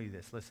going to tell you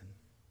this. Listen.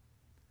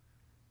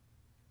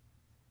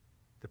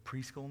 The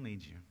preschool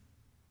needs you.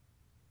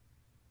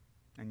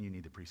 And you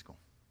need the preschool.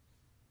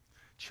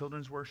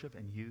 Children's worship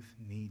and youth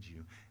need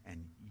you.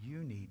 And you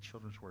need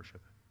children's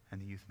worship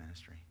and the youth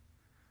ministry.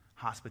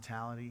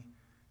 Hospitality,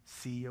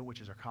 SEA,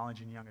 which is our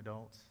college and young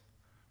adults,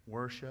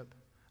 worship.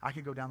 I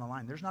could go down the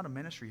line. There's not a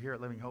ministry here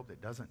at Living Hope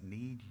that doesn't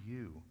need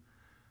you.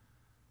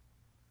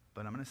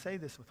 But I'm going to say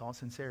this with all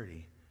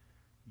sincerity.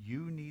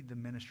 You need the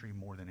ministry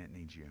more than it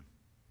needs you.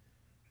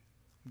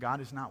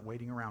 God is not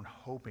waiting around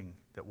hoping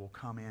that we'll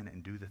come in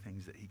and do the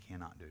things that he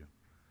cannot do.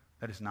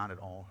 That is not at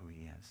all who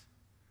he is.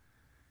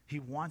 He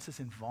wants us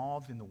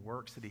involved in the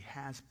works that he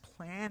has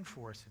planned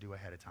for us to do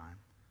ahead of time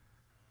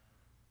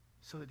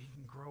so that he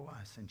can grow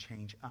us and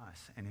change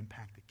us and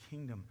impact the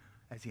kingdom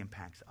as he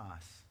impacts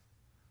us.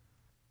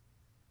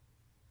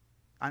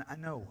 I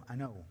know. We're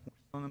still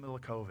in the middle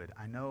of COVID.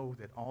 I know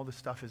that all this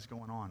stuff is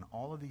going on.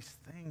 All of these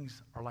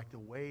things are like the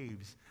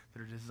waves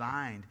that are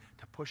designed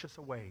to push us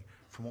away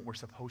from what we're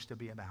supposed to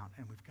be about,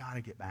 and we've got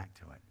to get back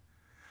to it.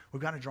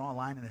 We've got to draw a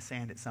line in the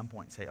sand at some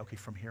point and say, okay,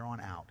 from here on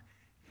out,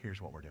 here's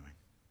what we're doing.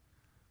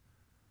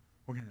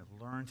 We're going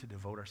to learn to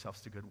devote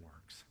ourselves to good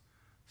works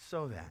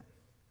so that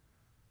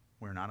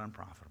we're not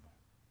unprofitable.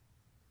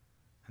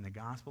 And the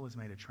gospel is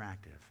made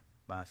attractive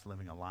by us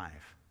living a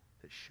life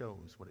that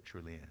shows what it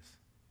truly is.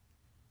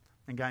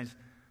 And guys,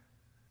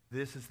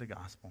 this is the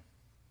gospel.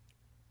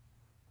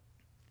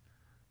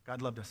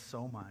 God loved us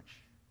so much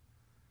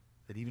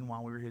that even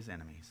while we were his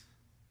enemies,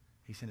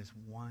 he sent his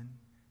one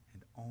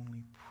and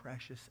only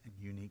precious and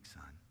unique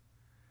son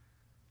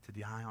to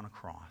die on a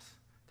cross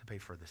to pay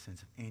for the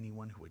sins of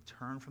anyone who would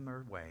turn from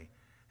their way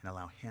and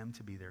allow him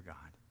to be their God.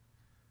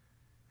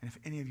 And if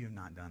any of you have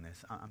not done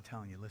this, I'm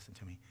telling you, listen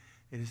to me.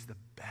 It is the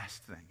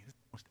best thing. It is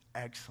the most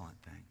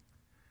excellent thing.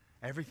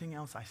 Everything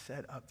else I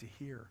said up to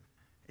here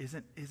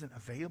isn't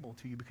available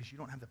to you because you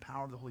don't have the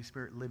power of the Holy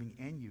Spirit living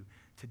in you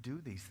to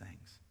do these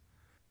things.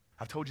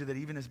 I've told you that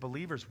even as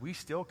believers, we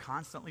still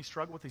constantly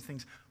struggle with these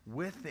things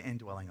with the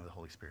indwelling of the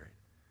Holy Spirit.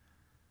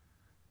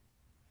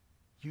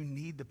 You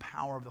need the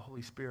power of the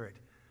Holy Spirit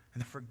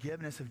and the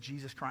forgiveness of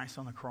Jesus Christ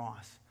on the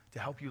cross to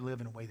help you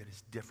live in a way that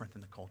is different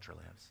than the culture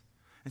lives.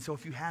 And so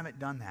if you haven't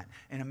done that,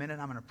 in a minute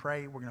I'm going to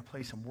pray. We're going to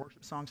play some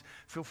worship songs.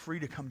 Feel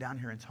free to come down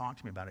here and talk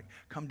to me about it.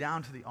 Come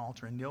down to the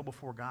altar and kneel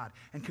before God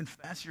and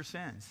confess your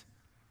sins.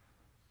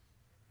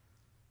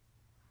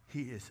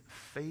 He is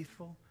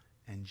faithful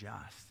and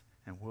just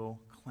and will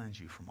cleanse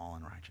you from all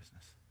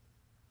unrighteousness.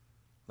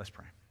 Let's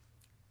pray.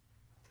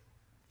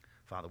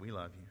 Father, we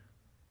love you.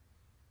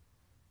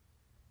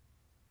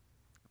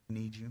 We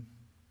need you.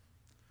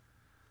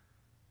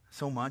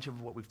 So much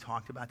of what we've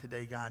talked about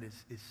today, God,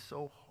 is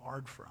so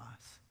hard for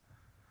us.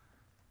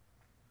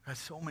 God,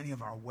 so many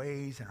of our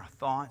ways and our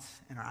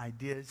thoughts and our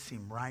ideas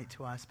seem right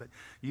to us, but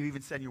you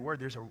even said in your word,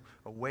 there's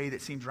a way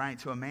that seems right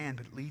to a man,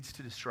 but it leads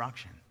to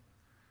destruction.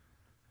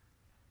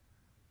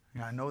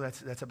 God, I know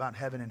that's about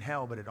heaven and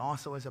hell, but it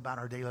also is about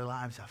our daily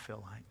lives, I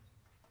feel like.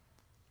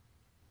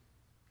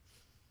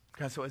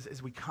 God, so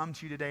as we come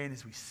to you today and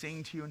as we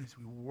sing to you and as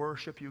we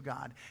worship you,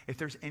 God, if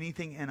there's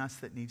anything in us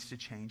that needs to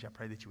change, I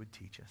pray that you would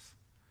teach us.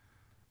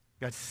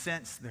 God,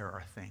 since there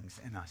are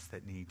things in us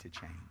that need to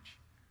change,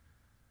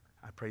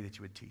 I pray that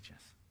you would teach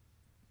us.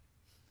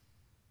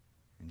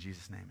 In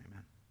Jesus' name,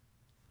 amen.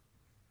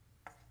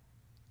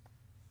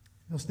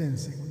 Y'all stand and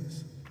sing with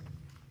us.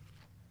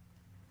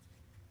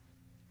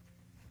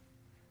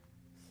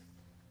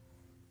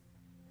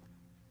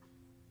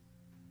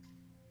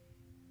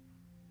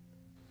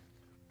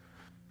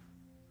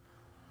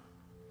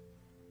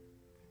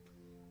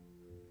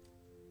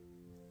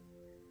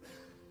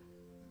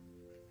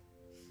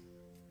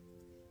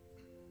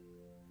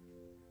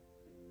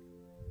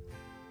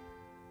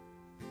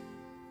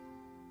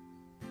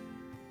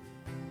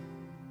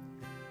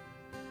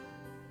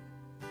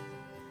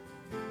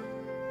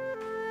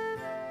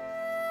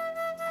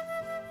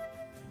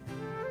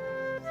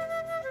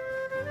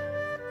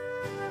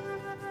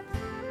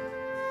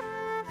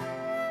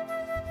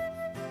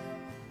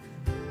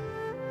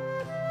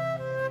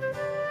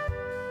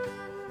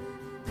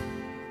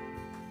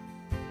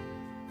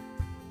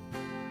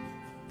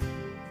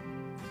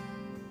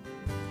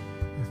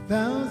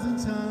 Thousand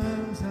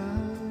times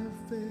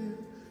I've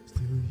failed,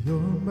 still your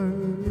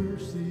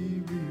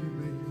mercy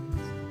remains.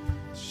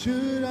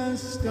 Should I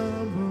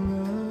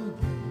stumble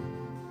again,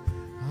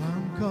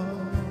 I'm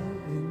caught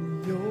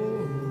in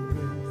your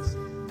grace.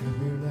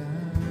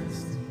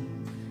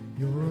 Everlasting,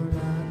 your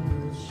light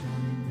will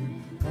shine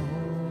in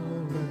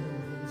all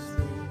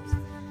space.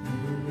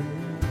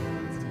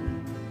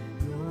 Everlasting,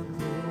 your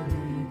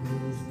glory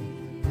goes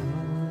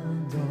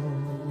beyond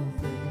all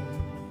things.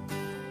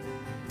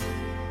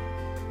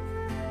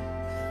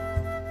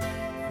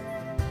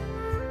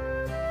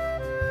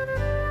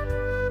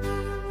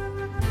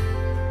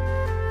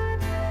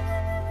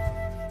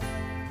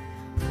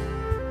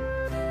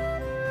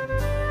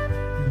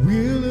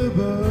 Will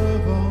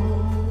above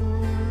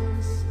all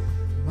else,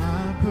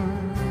 my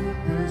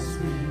purpose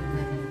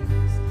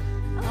remains.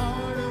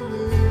 Art of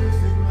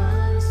losing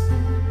my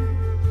soul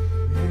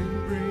and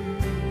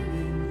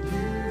bringing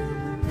you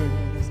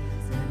praise.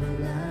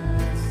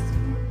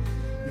 Everlasting,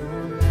 your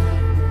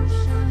light will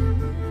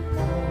shine in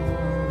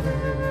all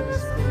their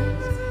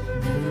space.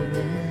 Never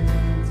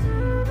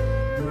ending,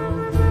 your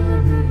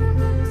glory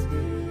goes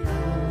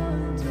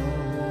beyond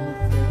all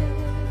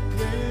things.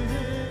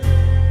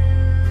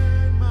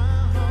 My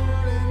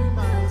heart and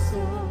my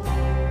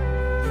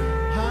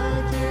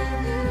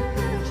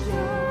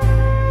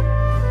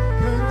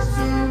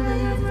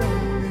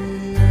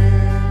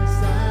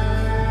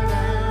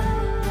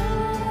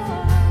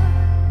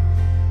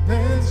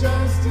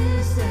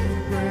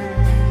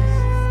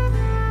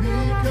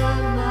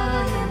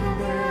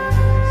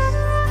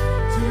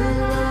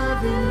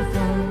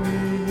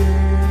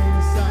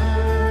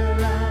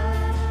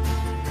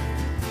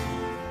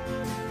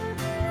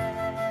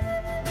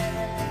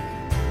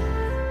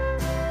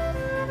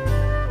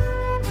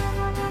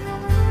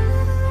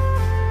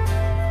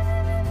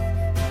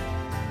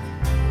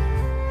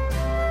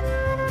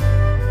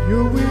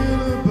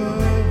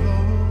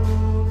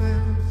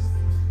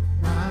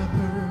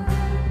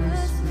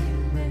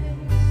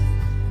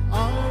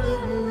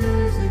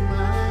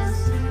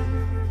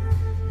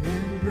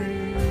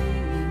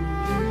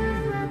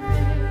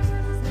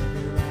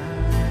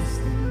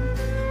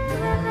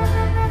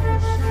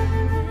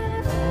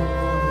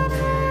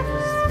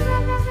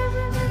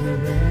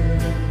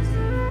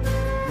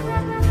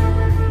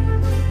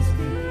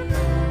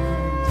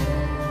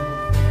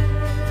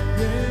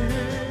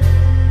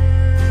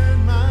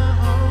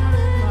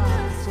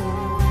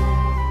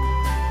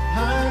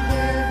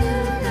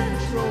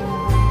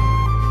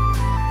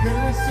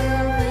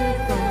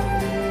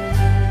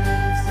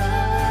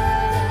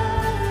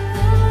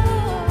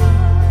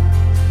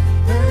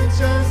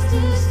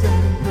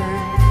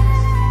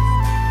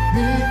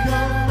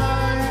become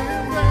my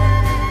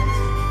embrace,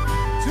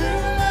 to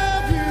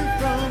love you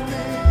from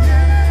the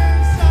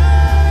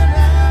inside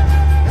out.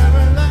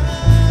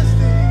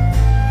 Everlasting,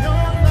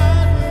 your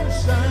light will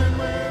shine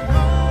when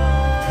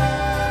all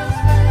else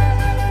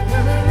fades.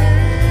 Never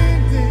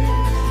ending,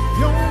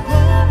 your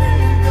glory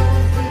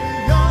goes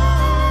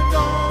beyond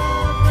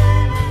all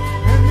fame.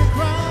 And the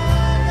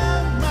cry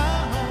of my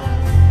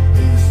heart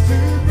is to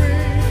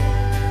bring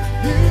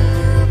you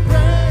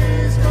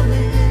praise from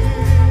the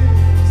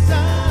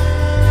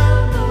inside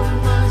out. Lord,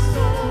 my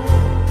soul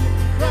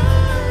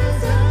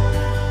cries out.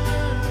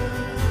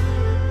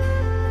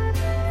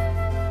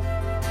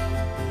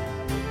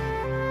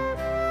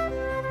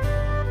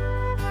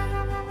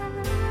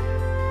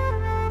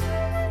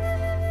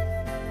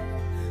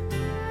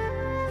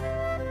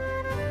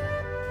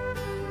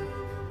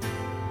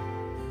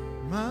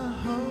 My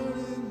heart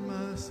and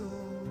my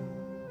soul,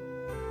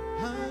 I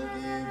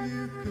give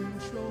you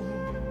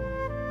control.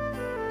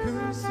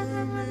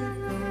 Consume me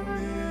from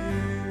the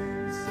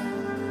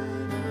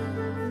inside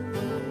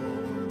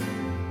out.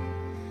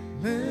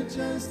 Let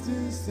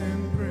justice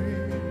and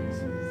praise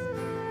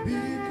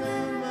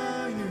become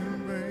my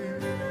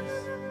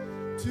embrace,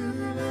 to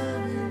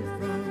love you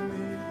from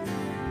the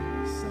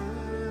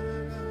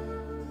inside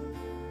out.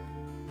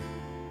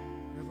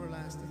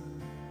 Everlasting,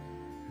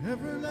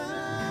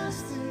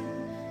 everlasting,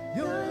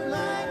 your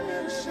light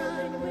will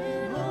shine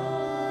when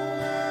all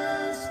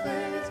else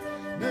fades.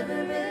 Never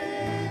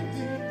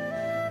ending,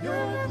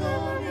 your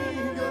glory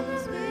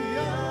goes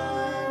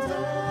beyond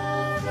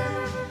all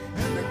fame.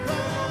 And the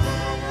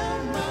cry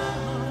of my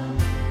heart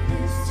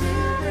is to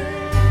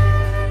bring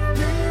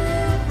you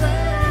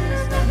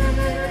praise from the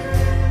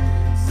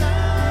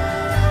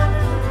inside out.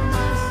 Lord,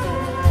 my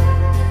soul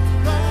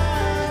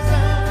cries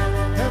out.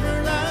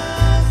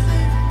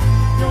 Everlasting,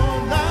 your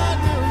light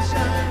will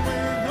shine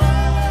when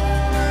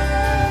all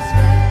else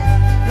fades.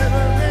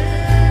 Never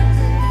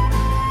ending,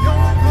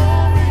 your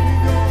glory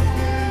goes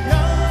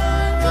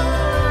beyond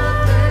all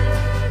fame.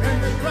 And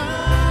the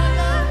cry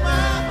of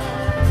my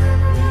heart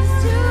is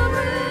to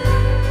bring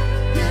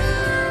you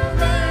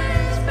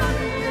praise from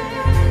the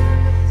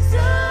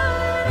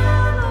inside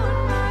out. Lord,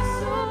 my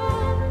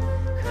soul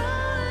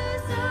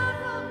cries out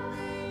from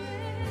the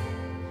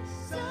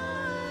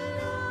inside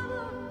out.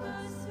 Lord,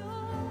 my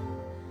soul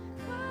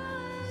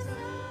cries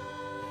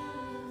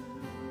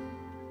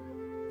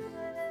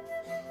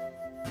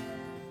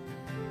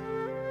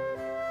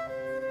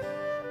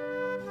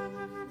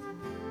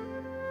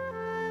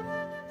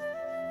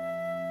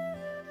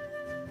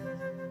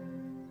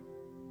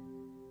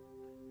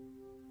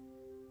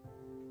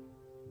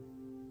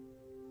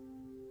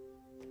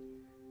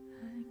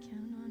I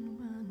count on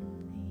one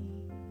thing,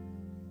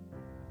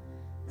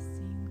 the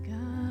same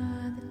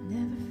God that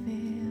never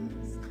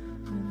fails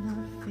will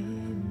not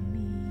fail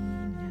me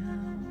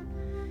now.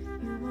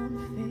 You won't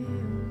fail